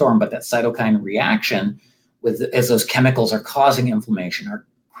cytokine storm, but that cytokine reaction as those chemicals are causing inflammation, are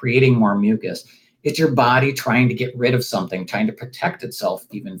creating more mucus. It's your body trying to get rid of something, trying to protect itself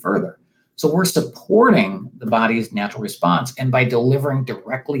even further. So we're supporting the body's natural response. And by delivering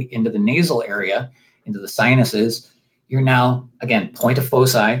directly into the nasal area, into the sinuses, you're now, again, point of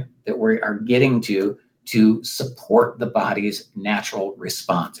foci that we are getting to support the body's natural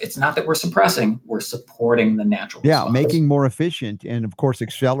response. It's not that we're suppressing, we're supporting the natural response. Yeah, making more efficient and, of course,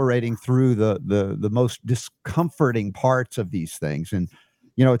 accelerating through the most discomforting parts of these things. And,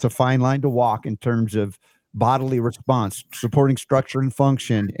 it's a fine line to walk in terms of bodily response, supporting structure and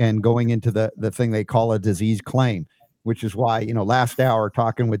function, and going into the thing they call a disease claim, which is why, last hour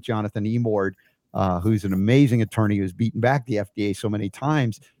talking with Jonathan Emord, who's an amazing attorney who's beaten back the FDA so many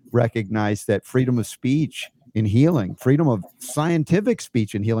times, recognized that freedom of speech in healing, freedom of scientific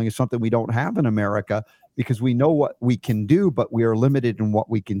speech in healing is something we don't have in America because we know what we can do, but we are limited in what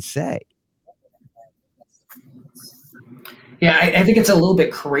we can say. Yeah, I think it's a little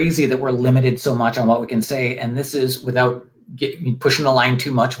bit crazy that we're limited so much on what we can say. And this is without pushing the line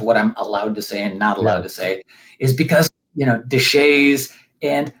too much of what I'm allowed to say and not allowed to say, is because, Deshays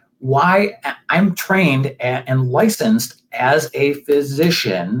and why I'm trained and licensed as a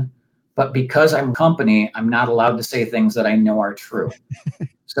physician, but because I'm a company, I'm not allowed to say things that I know are true.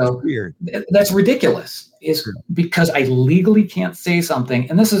 So that's ridiculous, is because I legally can't say something.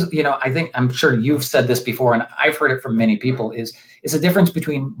 And this is, I'm sure you've said this before, and I've heard it from many people, is a difference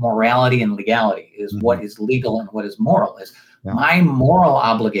between morality and legality, is what is legal and what is moral. My moral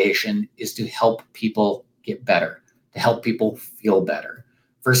obligation is to help people get better, to help people feel better,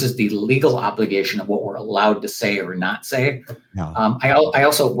 versus the legal obligation of what we're allowed to say or not say. I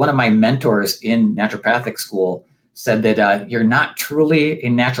also, one of my mentors in naturopathic school said that you're not truly a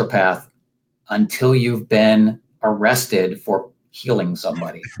naturopath until you've been arrested for healing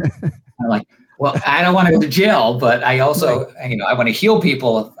somebody. I'm like, well, I don't want to go to jail, but I also, I want to heal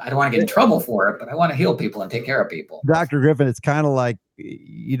people. I don't want to get in trouble for it, but I want to heal people and take care of people. Dr. Griffen, it's kind of like,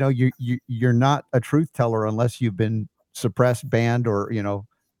 you're not a truth teller unless you've been suppressed, banned, or,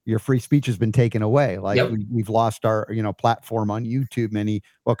 your free speech has been taken away. Like Yep. we've lost our, platform on YouTube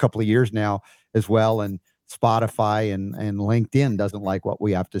a couple of years now as well. And Spotify and LinkedIn doesn't like what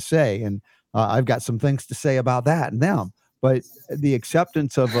we have to say. And I've got some things to say about that and them. But the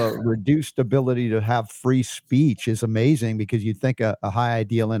acceptance of a reduced ability to have free speech is amazing, because you'd think a high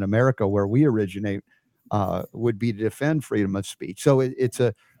ideal in America, where we originate, would be to defend freedom of speech. So it's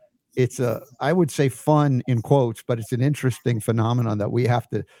a I would say fun in quotes, but it's an interesting phenomenon that we have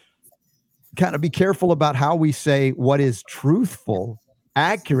to kind of be careful about how we say what is truthful,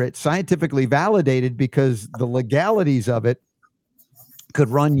 accurate, scientifically validated, because the legalities of it could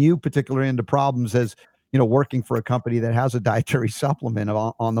run you particularly into problems as, working for a company that has a dietary supplement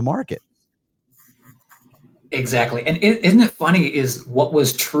on the market. Exactly. And isn't it funny, is what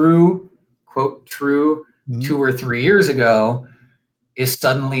was true, quote, true Mhm. 2 or 3 years ago is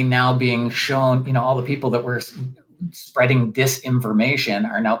suddenly now being shown, all the people that were spreading disinformation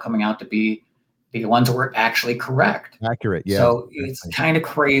are now coming out to be the ones that were actually correct. Accurate. Yeah. So it's kind of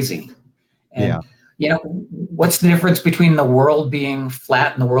crazy. Yeah. And, what's the difference between the world being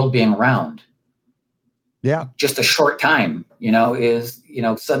flat and the world being round? Yeah. Just a short time, is,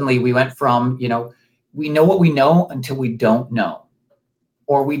 suddenly we went from, we know what we know until we don't know,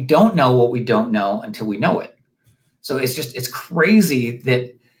 or we don't know what we don't know until we know it. So it's crazy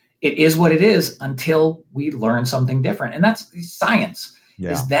that it is what it is until we learn something different. And that's science.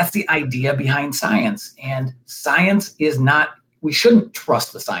 Yeah. That's the idea behind science. And science is not, we shouldn't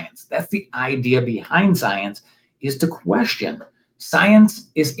trust the science. That's the idea behind science, is to question. Science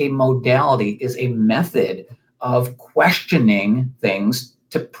is a modality, is a method of questioning things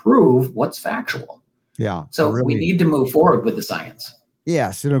to prove what's factual. Yeah. So we need to move forward with the science.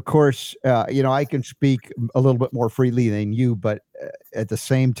 Yes, and of course, I can speak a little bit more freely than you, but at the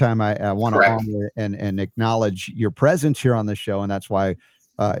same time, I want to Correct. honor and acknowledge your presence here on the show, and that's why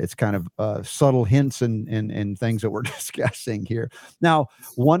it's kind of subtle hints and things that we're discussing here. Now,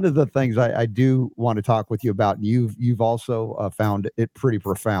 one of the things I do want to talk with you about, and you've also found it pretty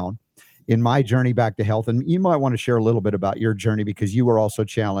profound in my journey back to health, and you might want to share a little bit about your journey, because you were also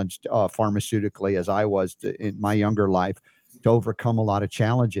challenged pharmaceutically, as I was in my younger life, to overcome a lot of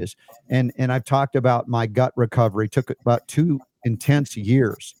challenges. And I've talked about my gut recovery. Took about 2 intense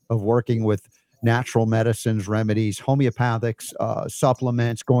years of working with natural medicines, remedies, homeopathics,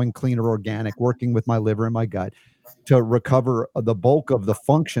 supplements, going clean or organic, working with my liver and my gut to recover the bulk of the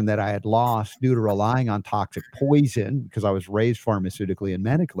function that I had lost due to relying on toxic poison, because I was raised pharmaceutically and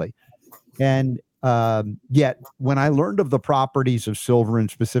medically. And yet, when I learned of the properties of silver, and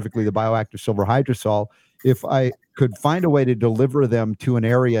specifically the bioactive silver hydrosol, if I could find a way to deliver them to an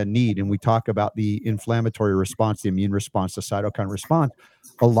area in need, and we talk about the inflammatory response, the immune response, the cytokine response,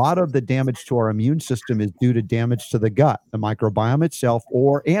 a lot of the damage to our immune system is due to damage to the gut, the microbiome itself,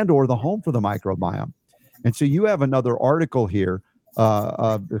 or the home for the microbiome. And so you have another article here,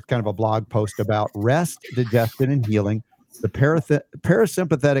 it's kind of a blog post about rest, digestion, and healing, the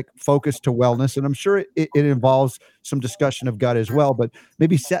parasympathetic focus to wellness. And I'm sure it involves some discussion of gut as well, but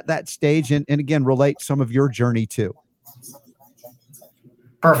maybe set that stage and again, relate some of your journey too.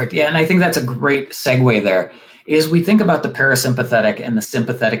 Perfect. Yeah. And I think that's a great segue there, is we think about the parasympathetic and the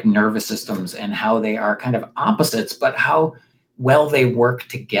sympathetic nervous systems and how they are kind of opposites, but how well they work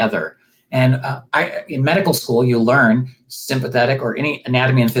together. And in medical school, you learn sympathetic, or any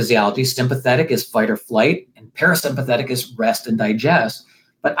anatomy and physiology, sympathetic is fight or flight, and parasympathetic is rest and digest.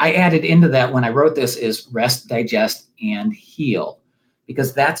 But I added into that when I wrote this is rest, digest, and heal,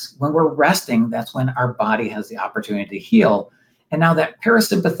 because that's when we're resting, that's when our body has the opportunity to heal. And now that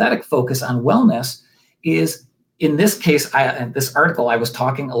parasympathetic focus on wellness is, in this case, in this article, I was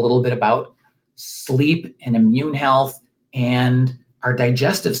talking a little bit about sleep and immune health and our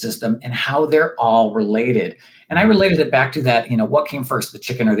digestive system and how they're all related. And I related it back to that, what came first, the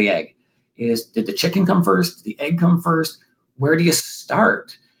chicken or the egg? Did the chicken come first? Did the egg come first? Where do you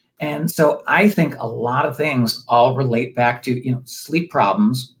start? And so I think a lot of things all relate back to, sleep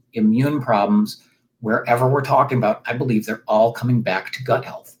problems, immune problems, wherever we're talking about. I believe they're all coming back to gut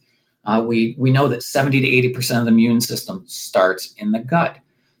health. We know that 70 to 80% of the immune system starts in the gut.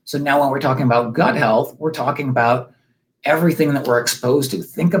 So now when we're talking about gut health, we're talking about everything that we're exposed to.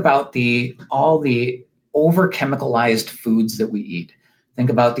 Think about all the over-chemicalized foods that we eat. Think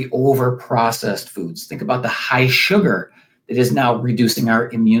about the over-processed foods. Think about the high sugar that is now reducing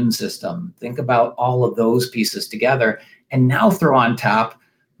our immune system. Think about all of those pieces together, and now throw on top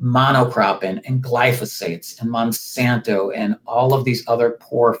monocropping and glyphosates and Monsanto and all of these other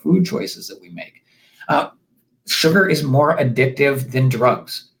poor food choices that we make. Sugar is more addictive than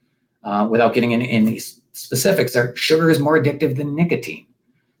drugs. Without getting into any specifics there, sugar is more addictive than nicotine.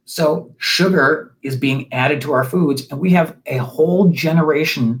 So sugar is being added to our foods, and we have a whole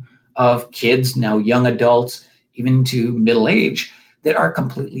generation of kids, now young adults, even to middle age, that are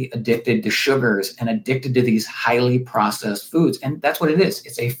completely addicted to sugars and addicted to these highly processed foods. And that's what it is.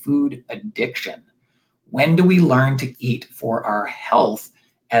 It's a food addiction. When do we learn to eat for our health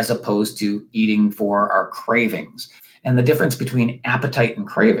as opposed to eating for our cravings? And the difference between appetite and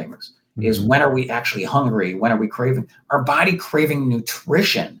cravings is when are we actually hungry? When are we craving? Our body craving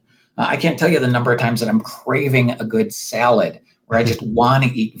nutrition. I can't tell you the number of times that I'm craving a good salad, where I just want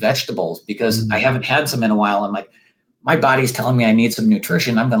to eat vegetables because I haven't had some in a while. I'm like, my body's telling me I need some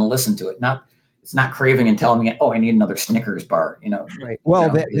nutrition. I'm going to listen to it. It's not craving and telling me, oh, I need another Snickers bar. Right.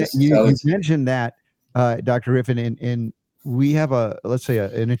 Well, you so mentioned that, Dr. Griffen, and we have let's say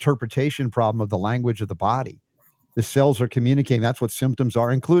an interpretation problem of the language of the body. The cells are communicating. That's what symptoms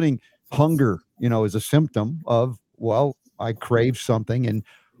are, including hunger, is a symptom of, well, I crave something, and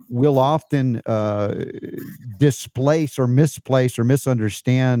we'll often displace or misplace or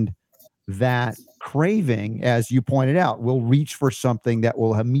misunderstand that craving. As you pointed out, we'll reach for something that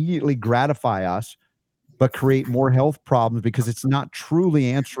will immediately gratify us, but create more health problems because it's not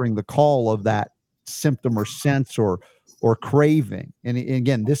truly answering the call of that symptom or sense or craving. And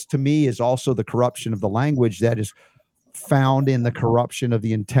again, this to me is also the corruption of the language that is found in the corruption of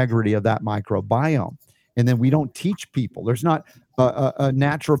the integrity of that microbiome. And then we don't teach people. There's not a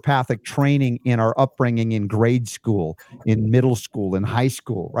naturopathic training in our upbringing in grade school, in middle school, in high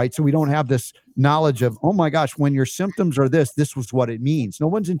school, right? So we don't have this knowledge of, oh my gosh, when your symptoms are this was what it means. No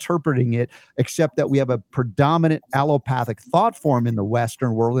one's interpreting it, except that we have a predominant allopathic thought form in the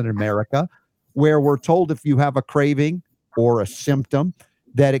Western world, in America, where we're told if you have a craving or a symptom,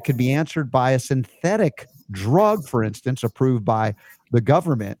 that it could be answered by a synthetic drug, for instance, approved by the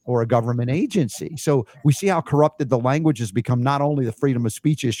government or a government agency. So we see how corrupted the language has become, not only the freedom of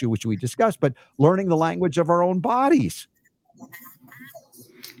speech issue, which we discussed, but learning the language of our own bodies.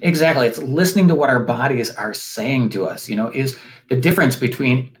 Exactly. It's listening to what our bodies are saying to us, is the difference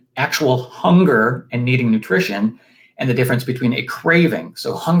between actual hunger and needing nutrition and the difference between a craving.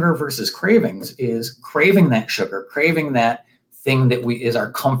 So hunger versus cravings is craving that sugar, craving that thing that is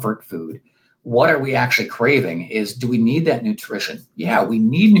our comfort food. What are we actually craving? Do we need that nutrition? Yeah, we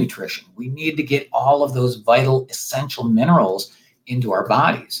need nutrition. We need to get all of those vital, essential minerals into our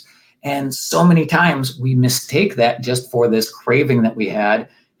bodies. And so many times we mistake that just for this craving that we had,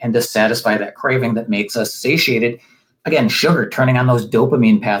 and to satisfy that craving that makes us satiated. Again, sugar turning on those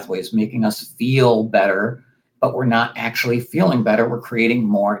dopamine pathways, making us feel better, but we're not actually feeling better. We're creating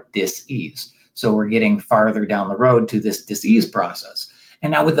more dis-ease. So we're getting farther down the road to this dis-ease process.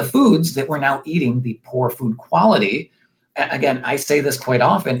 And now with the foods that we're now eating, the poor food quality, again, I say this quite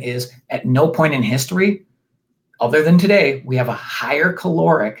often, is at no point in history, other than today, we have a higher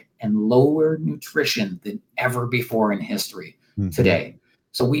caloric and lower nutrition than ever before in history today.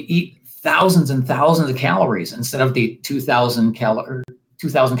 So we eat thousands and thousands of calories instead of the 2,000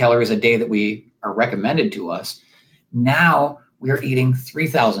 calories a day that we are recommended to us. Now we are eating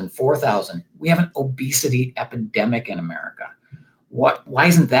 3,000, 4,000. We have an obesity epidemic in America. Why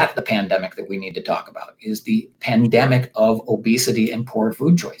isn't that the pandemic that we need to talk about? Is the pandemic of obesity and poor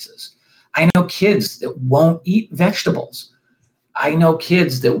food choices. I know kids that won't eat vegetables. I know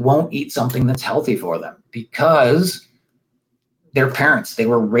kids that won't eat something that's healthy for them because their parents, they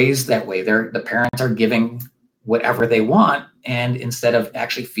were raised that way. The parents are giving whatever they want, and instead of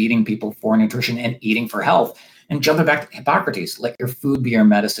actually feeding people for nutrition and eating for health. And jumping back to Hippocrates, let your food be your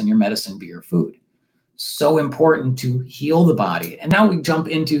medicine be your food. So important to heal the body. And now we jump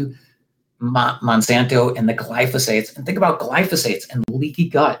into Monsanto and the glyphosates, and think about glyphosates and leaky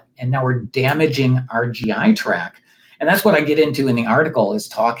gut. And now we're damaging our GI tract. And that's what I get into in the article, is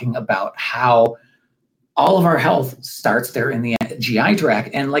talking about how all of our health starts there in the GI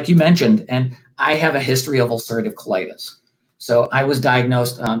tract. And like you mentioned, and I have a history of ulcerative colitis. So I was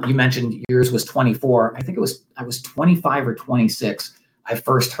diagnosed, you mentioned yours was 24. I think I was 25 or 26. I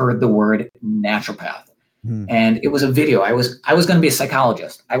first heard the word naturopath. And it was a video. I was going to be a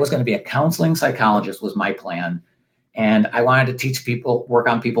psychologist. I was going to be a counseling psychologist was my plan. And I wanted to teach people, work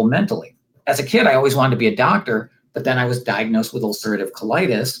on people mentally. As a kid, I always wanted to be a doctor, but then I was diagnosed with ulcerative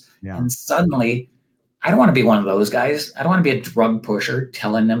colitis. Yeah. And suddenly, I don't want to be one of those guys. I don't want to be a drug pusher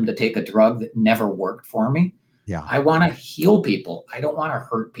telling them to take a drug that never worked for me. Yeah. I want to heal people. I don't want to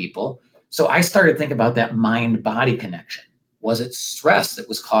hurt people. So I started thinking about that mind-body connection. Was it stress that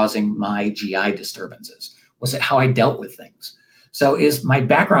was causing my GI disturbances? Was it how I dealt with things? So is my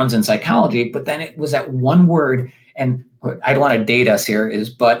background's in psychology, but then it was that one word, and I don't want to date us here,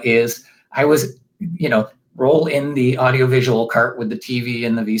 I was, roll in the audiovisual cart with the TV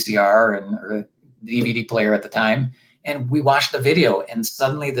and the VCR or the DVD player at the time. And we watched the video, and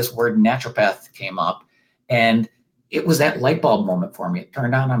suddenly this word naturopath came up, and it was that light bulb moment for me. It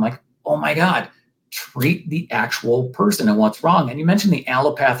turned on. I'm like, oh my God, treat the actual person and what's wrong. And you mentioned the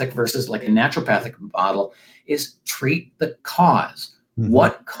allopathic versus like a naturopathic model is treat the cause. Mm-hmm.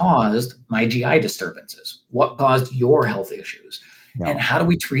 What caused my GI disturbances? What caused your health issues? Yeah. And how do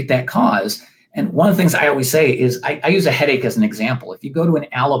we treat that cause? And one of the things I always say is I use a headache as an example. If you go to an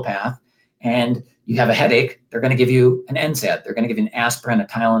allopath and you have a headache, they're going to give you an NSAID. They're going to give you an aspirin, a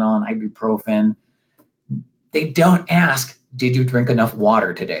Tylenol, an ibuprofen. They don't ask, did you drink enough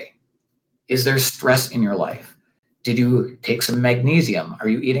water today? Is there stress in your life? Did you take some magnesium? Are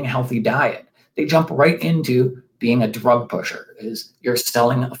you eating a healthy diet? They jump right into being a drug pusher. Is you're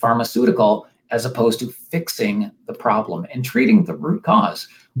selling a pharmaceutical as opposed to fixing the problem and treating the root cause.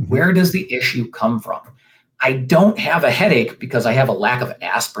 Mm-hmm. Where does the issue come from? I don't have a headache because I have a lack of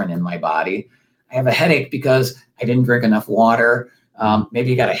aspirin in my body. I have a headache because I didn't drink enough water. Maybe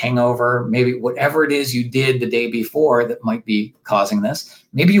you got a hangover, maybe whatever it is you did the day before that might be causing this.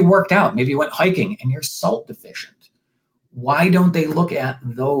 Maybe you worked out, maybe you went hiking and you're salt deficient. Why don't they look at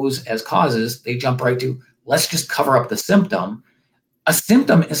those as causes? They jump right to, let's just cover up the symptom. A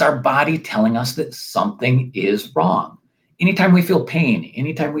symptom is our body telling us that something is wrong. Anytime we feel pain,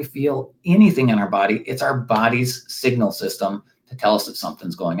 anytime we feel anything in our body, it's our body's signal system to tell us that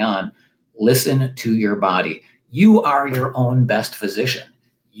something's going on. Listen to your body. You are your own best physician.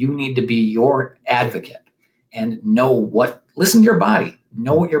 You need to be your advocate and listen to your body.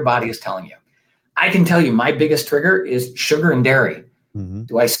 Know what your body is telling you. I can tell you my biggest trigger is sugar and dairy. Mm-hmm.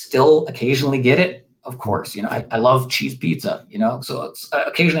 Do I still occasionally get it? Of course. I love cheese pizza, so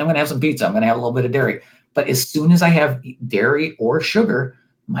occasionally I'm going to have some pizza. I'm going to have a little bit of dairy. But as soon as I have dairy or sugar,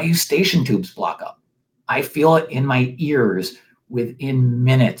 my eustachian tubes block up. I feel it in my ears within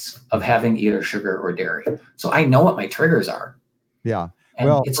minutes of having either sugar or dairy. So I know what my triggers are. Yeah. And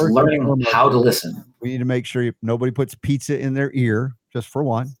it's learning how to listen. We need to make sure nobody puts pizza in their ear, just for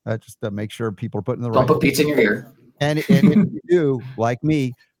one. Just to make sure people are putting the right. Don't put pizza in your ear. And if you do, like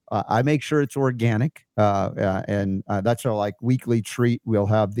me, I make sure it's organic. And that's our weekly treat. We'll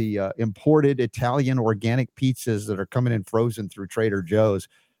have the imported Italian organic pizzas that are coming in frozen through Trader Joe's.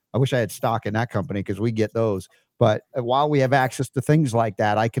 I wish I had stock in that company because we get those. But while we have access to things like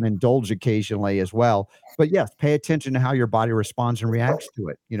that, I can indulge occasionally as well. But yes, pay attention to how your body responds and reacts to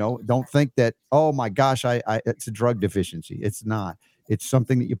it. Don't think that, oh my gosh, it's a drug deficiency. It's not. It's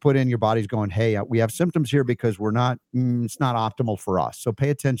something that you put in, your body's going, hey, we have symptoms here because it's not optimal for us. So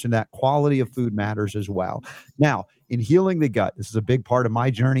pay attention to that. Quality of food matters as well. Now, in healing the gut, this is a big part of my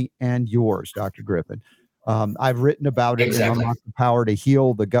journey and yours, Dr. Griffen. I've written about it in Unlock the Power to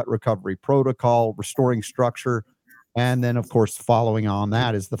Heal, the gut recovery protocol, restoring structure. And then, of course, following on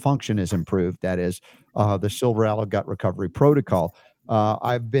that is the function is improved. That is the Silver Aloe Gut Recovery Protocol.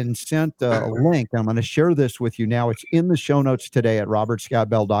 I've been sent a link. I'm going to share this with you now. It's in the show notes today at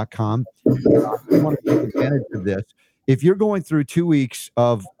robertscottbell.com. I want to take advantage of this. If you're going through 2 weeks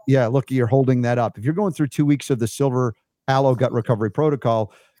of, look, you're holding that up. If you're going through 2 weeks of the Silver Aloe Gut Recovery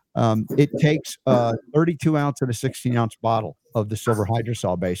Protocol, it takes a 32 ounce and a 16 ounce bottle of the silver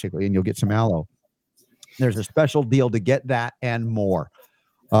hydrosol, basically, and you'll get some aloe. There's a special deal to get that and more,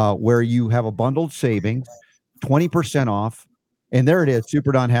 where you have a bundled savings, 20% off. And there it is.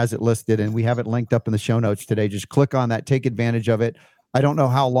 Superdon has it listed, and we have it linked up in the show notes today. Just click on that, take advantage of it. I don't know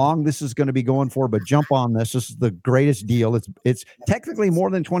how long this is going to be going for, but jump on this. This is the greatest deal. It's technically more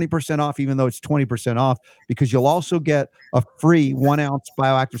than 20% off, even though it's 20% off, because you'll also get a free 1 ounce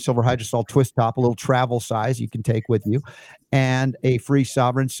bioactive silver hydrosol twist top, a little travel size you can take with you, and a free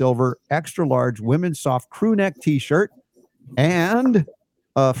Sovereign Silver extra large women's soft crew neck t-shirt, and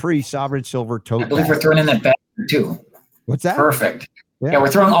a free Sovereign Silver tote I believe bag. we're throwing in that bag too. What's that? Perfect. Yeah,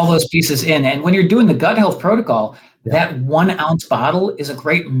 we're throwing all those pieces in. And when you're doing the gut health protocol, that 1 ounce bottle is a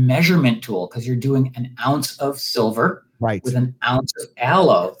great measurement tool because you're doing an ounce of silver with an ounce of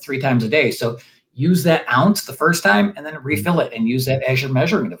aloe 3 times a day. So use that ounce the first time and then refill it and use that as your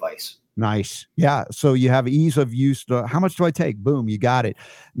measuring device. Nice. Yeah. So you have ease of use. How much do I take? Boom. You got it.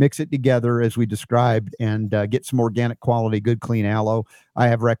 Mix it together as we described and get some organic quality, good, clean aloe. I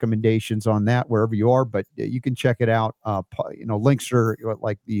have recommendations on that wherever you are, but you can check it out. Links are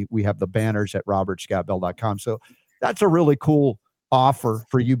we have the banners at robertscottbell.com. So that's a really cool offer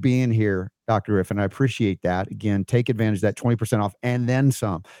for you being here, Dr. Griffen. I appreciate that. Again, take advantage of that 20% off and then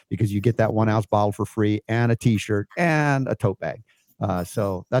some, because you get that 1 ounce bottle for free and a t-shirt and a tote bag.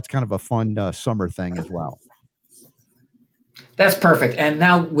 So that's kind of a fun summer thing as well. That's perfect. And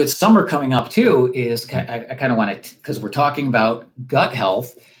now with summer coming up too, I kind of want to, because we're talking about gut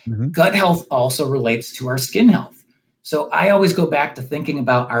health. Gut health also relates to our skin health. So I always go back to thinking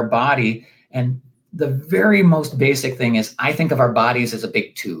about our body. And the very most basic thing is I think of our bodies as a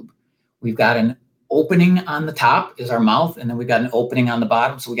big tube. We've got an opening on the top is our mouth, and then we've got an opening on the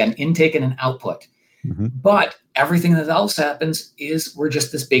bottom. So we got an intake and an output. But everything that else happens is we're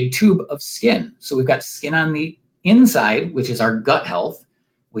just this big tube of skin. So we've got skin on the inside, which is our gut health,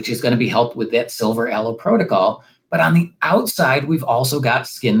 which is going to be helped with that silver aloe protocol. But on the outside, we've also got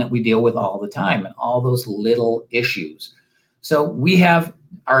skin that we deal with all the time and all those little issues. So we have,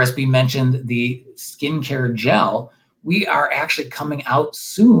 RSB mentioned the skincare gel. We are actually coming out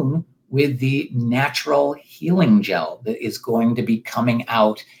soon with the natural healing gel that is going to be coming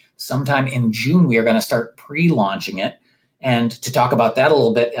out sometime in June. We are going to start pre-launching it. And to talk about that a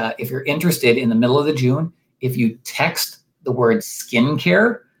little bit, if you're interested, in the middle of the June, if you text the word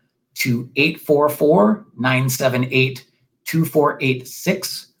skincare to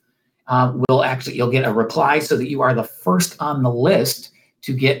 844-978-2486, you'll get a reply so that you are the first on the list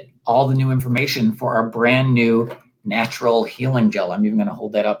to get all the new information for our brand new natural healing gel. I'm even going to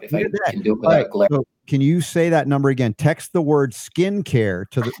hold that up if I can do it without glare. So can you say that number again? Text the word skincare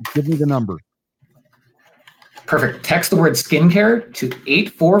give me the number. Perfect. Text the word skincare to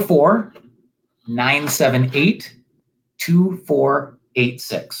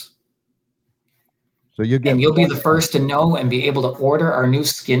 844-978-2486. So you'll be the first to know and be able to order our new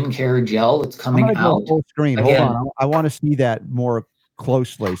skincare gel that's coming out. Full screen. Again, hold on. I want to see that more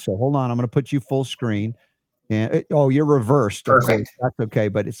closely. So hold on. I'm going to put you full screen. And you're reversed. Perfect. That's okay.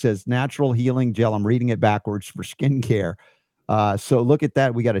 But it says natural healing gel. I'm reading it backwards for skincare. So look at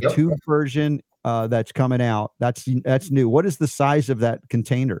that. We got a tube version that's coming out. That's new. What is the size of that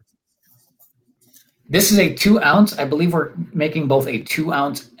container? This is a 2 ounce. I believe we're making both a 2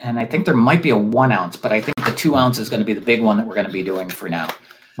 ounce, and I think there might be a 1 ounce, but I think the 2 ounce is going to be the big one that we're going to be doing for now.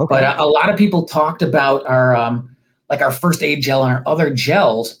 Okay. But a lot of people talked about our first aid gel and our other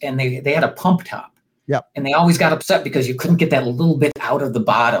gels, and they had a pump top. Yep. And they always got upset because you couldn't get that little bit out of the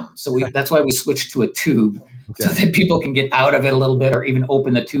bottom. So that's why we switched to a tube, so that people can get out of it a little bit or even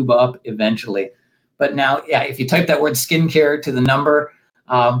open the tube up eventually. But now, if you type that word skincare to the number,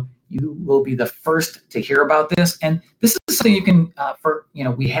 you will be the first to hear about this. And this is something you can,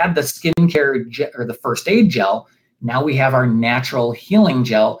 we had the skincare or the first aid gel. Now we have our natural healing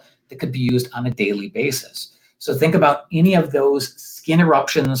gel that could be used on a daily basis. So think about any of those skin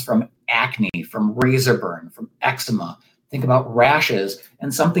eruptions from acne, from razor burn, from eczema. Think about rashes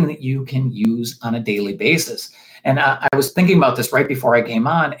and something that you can use on a daily basis. And I was thinking about this right before I came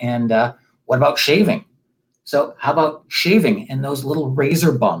on. And what about shaving? So how about shaving and those little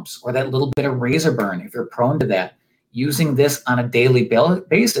razor bumps or that little bit of razor burn, if you're prone to that, using this on a daily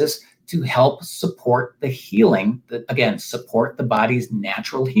basis to help support the healing, support the body's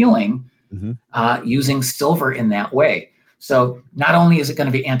natural healing, using silver in that way. So not only is it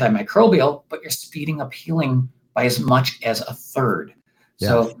going to be antimicrobial, but you're speeding up healing by as much as a third. Yeah.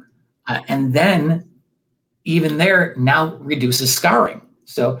 So, and then even there now reduces scarring.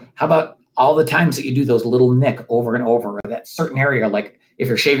 So how about all the times that you do those little nick over and over, or that certain area, like if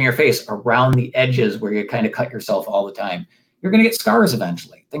you're shaving your face around the edges where you kind of cut yourself all the time, you're going to get scars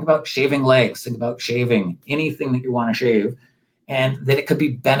eventually. Think about shaving legs, think about shaving anything that you want to shave, and that it could be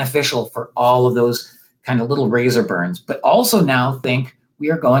beneficial for all of those kind of little razor burns. But also now think we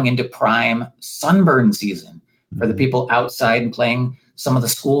are going into prime sunburn season for the people outside and playing. Some of the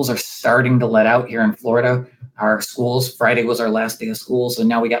schools are starting to let out here in Florida. Our schools, Friday was our last day of school. So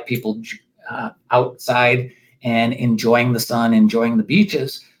now we got people outside and enjoying the sun, enjoying the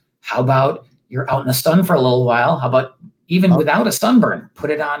beaches. How about you're out in the sun for a little while? How about even without a sunburn, put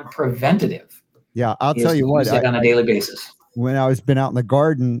it on preventative? Yeah, I'll tell you what. Use it on a daily basis. When I was been out in the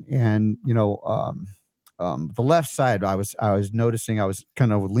garden and, the left side, I was noticing I was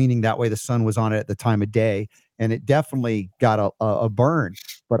kind of leaning that way. The sun was on it at the time of day, and it definitely got a burn.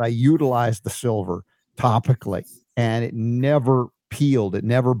 But I utilized the silver topically, and it never peeled. It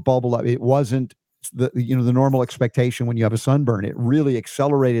never bubbled up. It wasn't the normal expectation when you have a sunburn. It really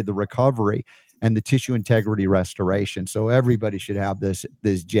accelerated the recovery and the tissue integrity restoration. So everybody should have this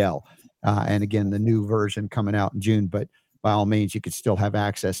gel. And again, the new version coming out in June, but by all means, you could still have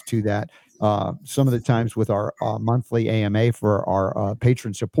access to that. Some of the times with our monthly AMA for our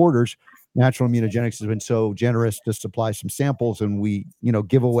patron supporters, Natural Immunogenics has been so generous to supply some samples, and we,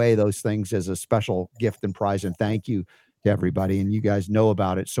 give away those things as a special gift and prize and thank you to everybody, and you guys know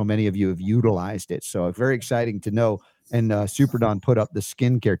about it. So many of you have utilized it. So very exciting to know. And Super Don put up the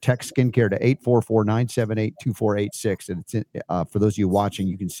skincare, text skincare to 844-978-2486. And it's for those of you watching,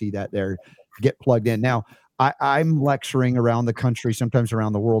 you can see that there. Get plugged in. Now, I'm lecturing around the country, sometimes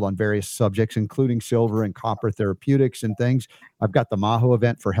around the world, on various subjects, including silver and copper therapeutics and things. I've got the Maho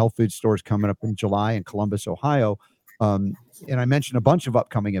event for health food stores coming up in July in Columbus, Ohio. And I mentioned a bunch of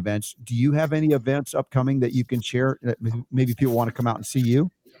upcoming events. Do you have any events upcoming that you can share that maybe people want to come out and see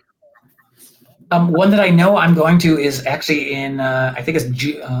you? One that I know I'm going to is actually in, I think it's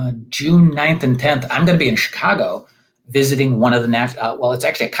June 9th and 10th. I'm going to be in Chicago visiting one of the well, it's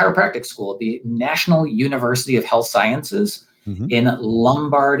actually a chiropractic school, the National University of Health Sciences in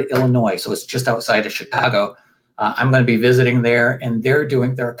Lombard, Illinois. So it's just outside of Chicago. I'm going to be visiting there, and they're a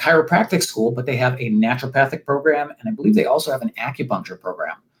chiropractic school, but they have a naturopathic program, and I believe they also have an acupuncture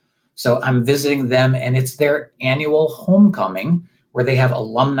program. So I'm visiting them, and it's their annual homecoming where they have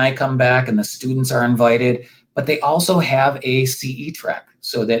alumni come back and the students are invited, but they also have a CE track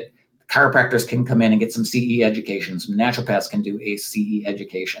so that chiropractors can come in and get some CE education. Some naturopaths can do a CE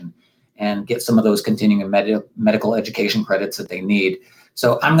education and get some of those continuing medical education credits that they need.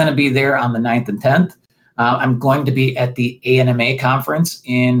 So I'm going to be there on the 9th and 10th. I'm going to be at the ANMA conference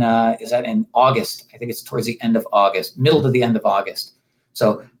in August? I think it's towards the end of August, middle to the end of August.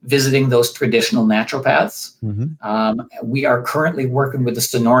 So visiting those traditional naturopaths. We are currently working with the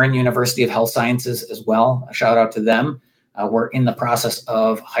Sonoran University of Health Sciences as well. A shout out to them. We're in the process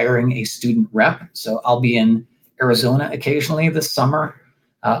of hiring a student rep. So I'll be in Arizona occasionally this summer.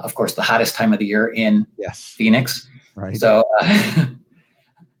 Of course, the hottest time of the year in Phoenix. Right. So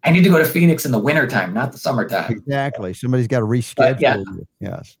I need to go to Phoenix in the wintertime, not the summertime. Exactly. Somebody's got to reschedule you.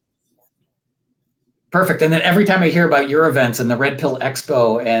 Yes. Perfect. And then every time I hear about your events and the Red Pill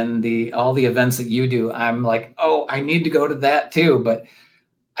Expo and all the events that you do, I'm like, oh, I need to go to that too. But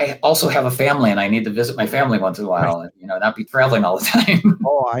I also have a family, and I need to visit my family once in a while, and not be traveling all the time.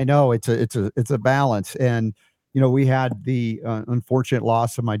 Oh, I know. It's a balance. And we had the unfortunate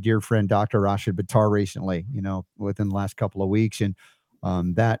loss of my dear friend Dr. Rashid Buttar recently, within the last couple of weeks, and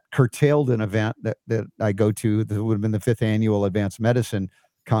that curtailed an event that I go to. That would have been the 5th annual Advanced Medicine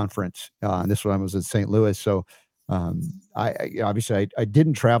Conference. And this one was in St. Louis. So I obviously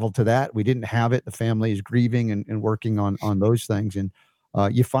didn't travel to that. We didn't have it. The family is grieving and working on those things. And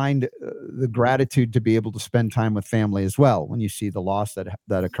you find the gratitude to be able to spend time with family as well when you see the loss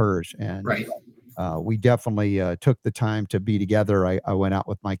that occurs. And we definitely took the time to be together. I went out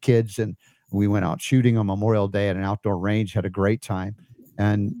with my kids, and we went out shooting on Memorial Day at an outdoor range, had a great time.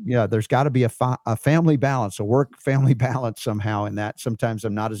 And there's got to be a family balance, a work-family balance somehow in that. Sometimes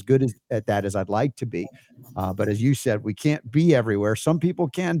I'm not as good at that as I'd like to be. But as you said, we can't be everywhere. Some people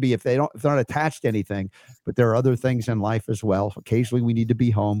can be if they're not attached to anything, but there are other things in life as well. Occasionally we need to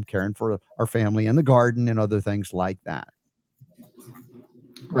be home caring for our family and the garden and other things like that.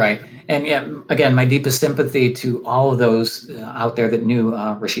 Right. And again, my deepest sympathy to all of those out there that knew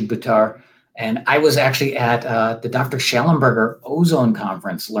Rashid Buttar. And I was actually at the Dr. Schallenberger Ozone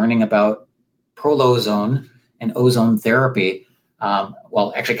Conference learning about prolozone and ozone therapy.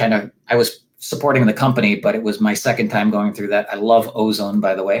 Well, actually I was supporting the company, but it was my second time going through that. I love ozone,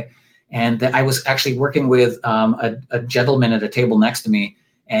 by the way. And I was actually working with a gentleman at a table next to me,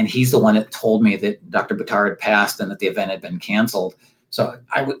 and he's the one that told me that Dr. Buttar had passed and that the event had been canceled. So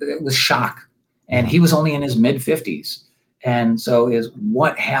it was shock. And he was only in his mid-50s. And so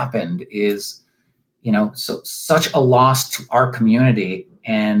what happened is, such a loss to our community,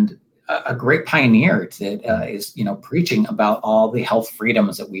 and a great pioneer that is, preaching about all the health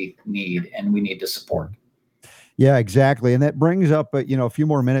freedoms that we need and we need to support. Yeah, exactly. And that brings up, a few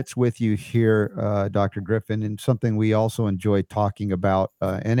more minutes with you here, Dr. Griffen, and something we also enjoy talking about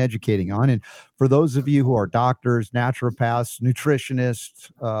and educating on. And for those of you who are doctors, naturopaths, nutritionists,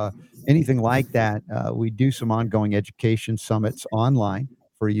 anything like that, we do some ongoing education summits online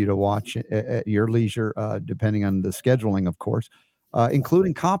for you to watch at your leisure, depending on the scheduling, of course,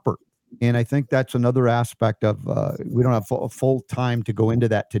 including copper. And I think that's another aspect of, we don't have full time to go into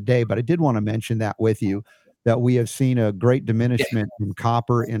that today, but I did want to mention that with you, that we have seen a great diminishment in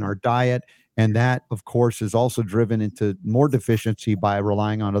copper in our diet. And that, of course, is also driven into more deficiency by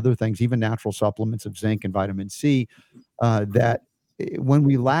relying on other things, even natural supplements of zinc and vitamin C, that when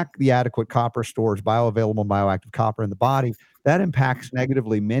we lack the adequate copper stores, bioavailable bioactive copper in the body, that impacts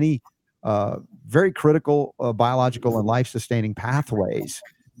negatively many very critical biological and life-sustaining pathways.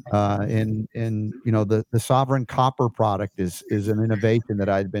 The Sovereign Copper product is an innovation that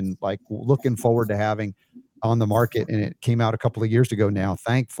I'd been looking forward to having on the market, and it came out a couple of years ago now,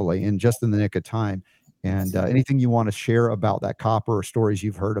 thankfully, and just in the nick of time. And anything you want to share about that copper or stories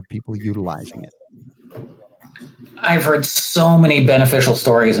you've heard of people utilizing it? I've heard so many beneficial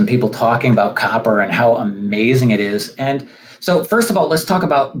stories and people talking about copper and how amazing it is. And so first of all, let's talk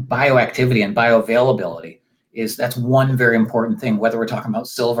about bioactivity and bioavailability. That's one very important thing, whether we're talking about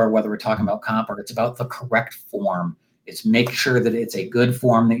silver, whether we're talking about copper, it's about the correct form. It's make sure that it's a good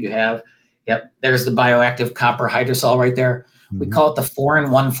form that you have. Yep, there's the bioactive copper hydrosol right there. We call it the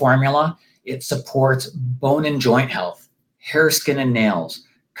 4-in-1 formula. It supports bone and joint health, hair, skin, and nails,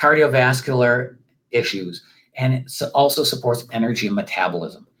 cardiovascular issues, and it also supports energy and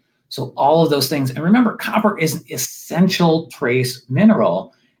metabolism. So all of those things. And remember, copper is an essential trace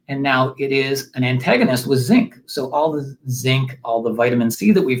mineral, and now it is an antagonist with zinc. So all the zinc, all the vitamin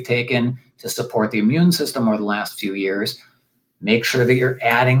C that we've taken to support the immune system over the last few years, make sure that you're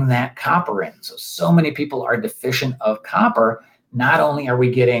adding that copper in. So many people are deficient of copper. Not only are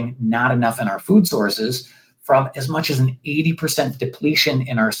we getting not enough in our food sources, from as much as an 80% depletion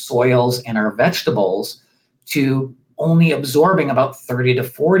in our soils and our vegetables to only absorbing about 30 to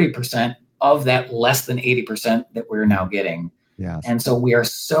 40% of that less than 80% that we're now getting. Yes. And so we are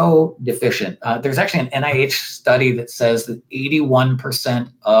so deficient. There's actually an NIH study that says that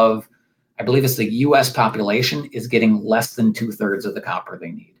 81% of, I believe it's the US population, is getting less than 2/3 of the copper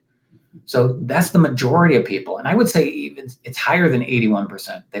they need. So that's the majority of people. And I would say even it's higher than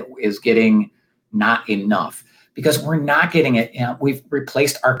 81% that is getting not enough, because we're not getting it. We've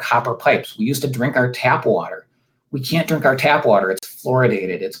replaced our copper pipes. We used to drink our tap water. We can't drink our tap water. It's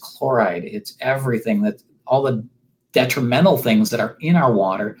fluoridated, it's chloride, it's everything, that's all the detrimental things that are in our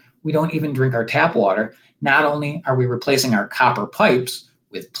water. We don't even drink our tap water. Not only are we replacing our copper pipes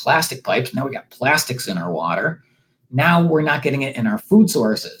with plastic pipes, now we got plastics in our water. Now we're not getting it in our food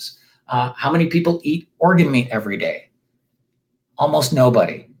sources. How many people eat organ meat every day? Almost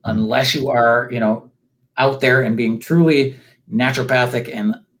nobody, unless you are, out there and being truly naturopathic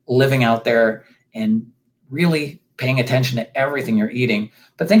and living out there and really paying attention to everything you're eating.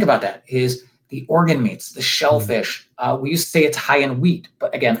 But think about that, is the organ meats, the shellfish. We used to say it's high in wheat,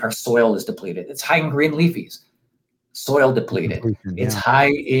 but again, our soil is depleted. It's high in green leafies, soil depleted. It's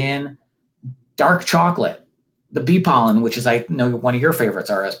high in dark chocolate. The bee pollen, which is, I know one of your favorites,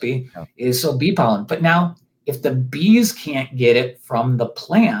 RSB, is so bee pollen. But now, if the bees can't get it from the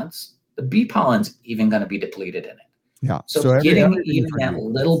plants, the bee pollen's even going to be depleted in it. Yeah. So getting even that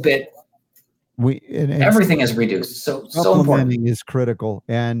little bit, everything is reduced. So important is critical.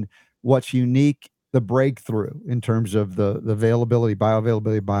 And what's unique, the breakthrough in terms of the availability,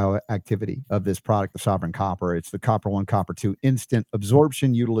 bioavailability, bioactivity of this product, the Sovereign Copper. It's the Copper 1, Copper 2 instant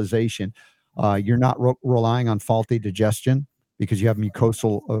absorption utilization. You're not relying on faulty digestion because you have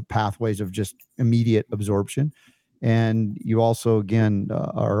mucosal pathways of just immediate absorption. And you also, again,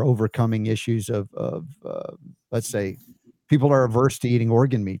 are overcoming issues of let's say, people are averse to eating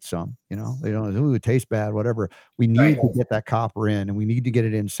organ meat. Some, they don't, it tastes bad, whatever. We need to get that copper in, and we need to get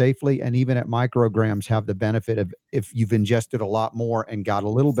it in safely. And even at micrograms, have the benefit of, if you've ingested a lot more and got a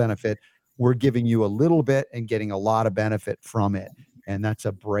little benefit, we're giving you a little bit and getting a lot of benefit from it. And that's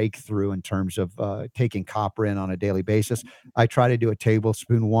a breakthrough in terms of taking copper in on a daily basis. I try to do a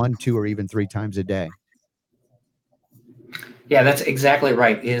tablespoon 1, 2, or even 3 times a day. Yeah, that's exactly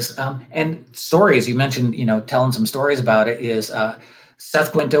right. And stories you mentioned, telling some stories about it, is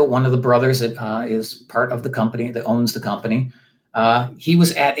Seth Quinto, one of the brothers that is part of the company that owns the company. He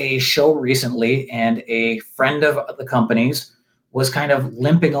was at a show recently, and a friend of the company's was kind of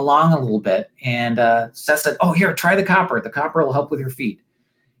limping along a little bit. And Seth said, "Oh, here, try the copper. The copper will help with your feet."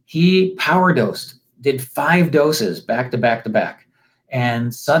 He power dosed, did 5 doses back to back to back.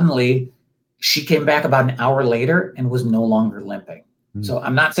 And suddenly she came back about an hour later and was no longer limping. So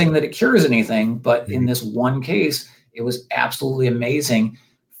I'm not saying that it cures anything, but in this one case, it was absolutely amazing.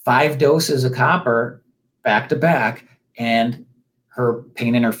 5 doses of copper back to back, and her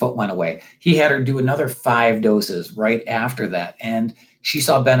pain in her foot went away. He had her do another 5 doses right after that, and she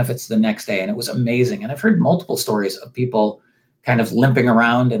saw benefits the next day, and it was amazing. And I've heard multiple stories of people kind of limping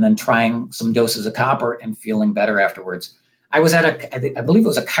around and then trying some doses of copper and feeling better afterwards. I was at I believe it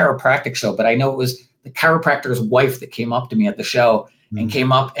was a chiropractic show, but I know it was the chiropractor's wife that came up to me at the show and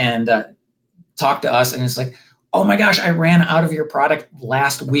came up and talked to us. And it's like, "Oh my gosh, I ran out of your product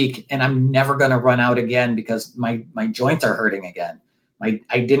last week, and I'm never going to run out again because my joints are hurting again.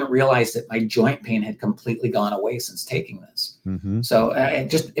 I didn't realize that my joint pain had completely gone away since taking this." So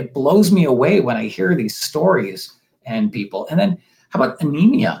it blows me away when I hear these stories and people. And then how about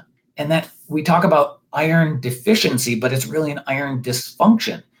anemia? And that we talk about iron deficiency, but it's really an iron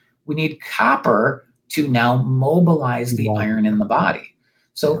dysfunction. We need copper to now mobilize the iron in the body.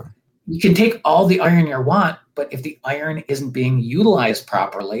 So You can take all the iron you want, but if the iron isn't being utilized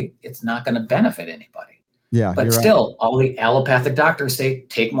properly, it's not going to benefit anybody. Yeah, But you're right. still, all the allopathic doctors say,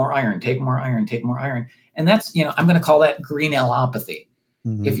 take more iron, take more iron, take more iron. And that's, I'm going to call that green allopathy.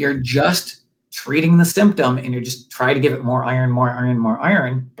 Mhm. If you're just treating the symptom and you're just trying to give it more iron, more iron, more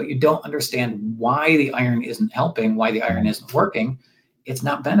iron, but you don't understand why the iron isn't helping, why the iron isn't working, it's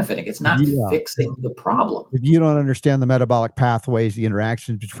not benefiting. It's not fixing the problem. If you don't understand the metabolic pathways, the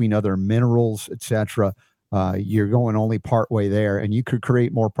interactions between other minerals, etc., you're going only part way there, and you could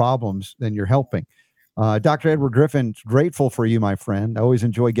create more problems than you're helping. Dr. Edward Griffen, grateful for you, my friend. I always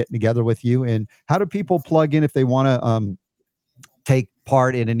enjoy getting together with you. And how do people plug in if they want to take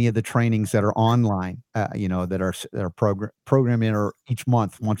part in any of the trainings that are online, that are programmed in or each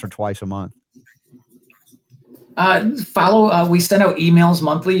month, once or twice a month? We send out emails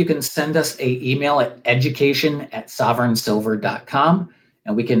monthly. You can send us an email at education@sovereignsilver.com,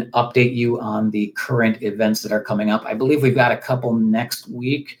 and we can update you on the current events that are coming up. I believe we've got a couple next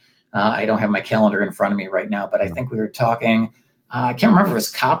week. I don't have my calendar in front of me right now, but I think we were talking, I can't remember if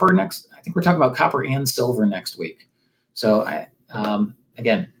it's copper next. I think we're talking about copper and silver next week. So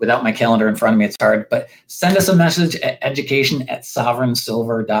again, without my calendar in front of me, it's hard, but send us a message at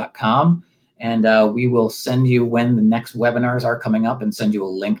education@sovereignsilver.com. And we will send you when the next webinars are coming up and send you a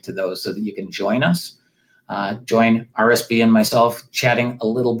link to those so that you can join us. Join RSB and myself chatting a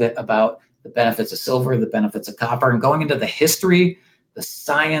little bit about the benefits of silver, the benefits of copper, and going into the history, the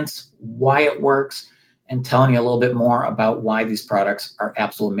science, why it works, and telling you a little bit more about why these products are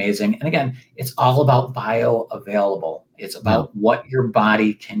absolutely amazing. And again, it's all about bioavailable. It's about what your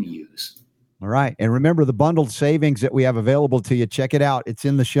body can use. All right. And remember the bundled savings that we have available to you. Check it out. It's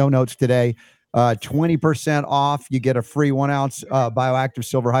in the show notes today. 20% off. You get a free 1 ounce bioactive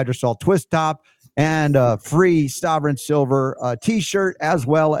silver hydrosol twist top and a free Sovereign Silver t-shirt, as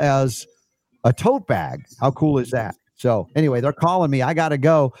well as a tote bag. How cool is that? So anyway, they're calling me. I got to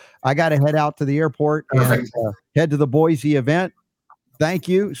go. I got to head out to the airport and head to the Boise event. Thank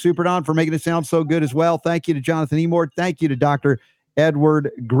you, Super Don, for making it sound so good as well. Thank you to Jonathan Emord. Thank you to Dr. Edward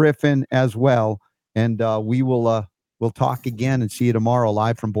Griffen as well. And we'll talk again and see you tomorrow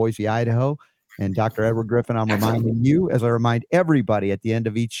live from Boise, Idaho. And Dr. Edward Griffen, I'm reminding you, as I remind everybody at the end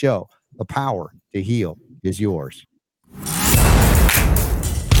of each show, the power to heal is yours.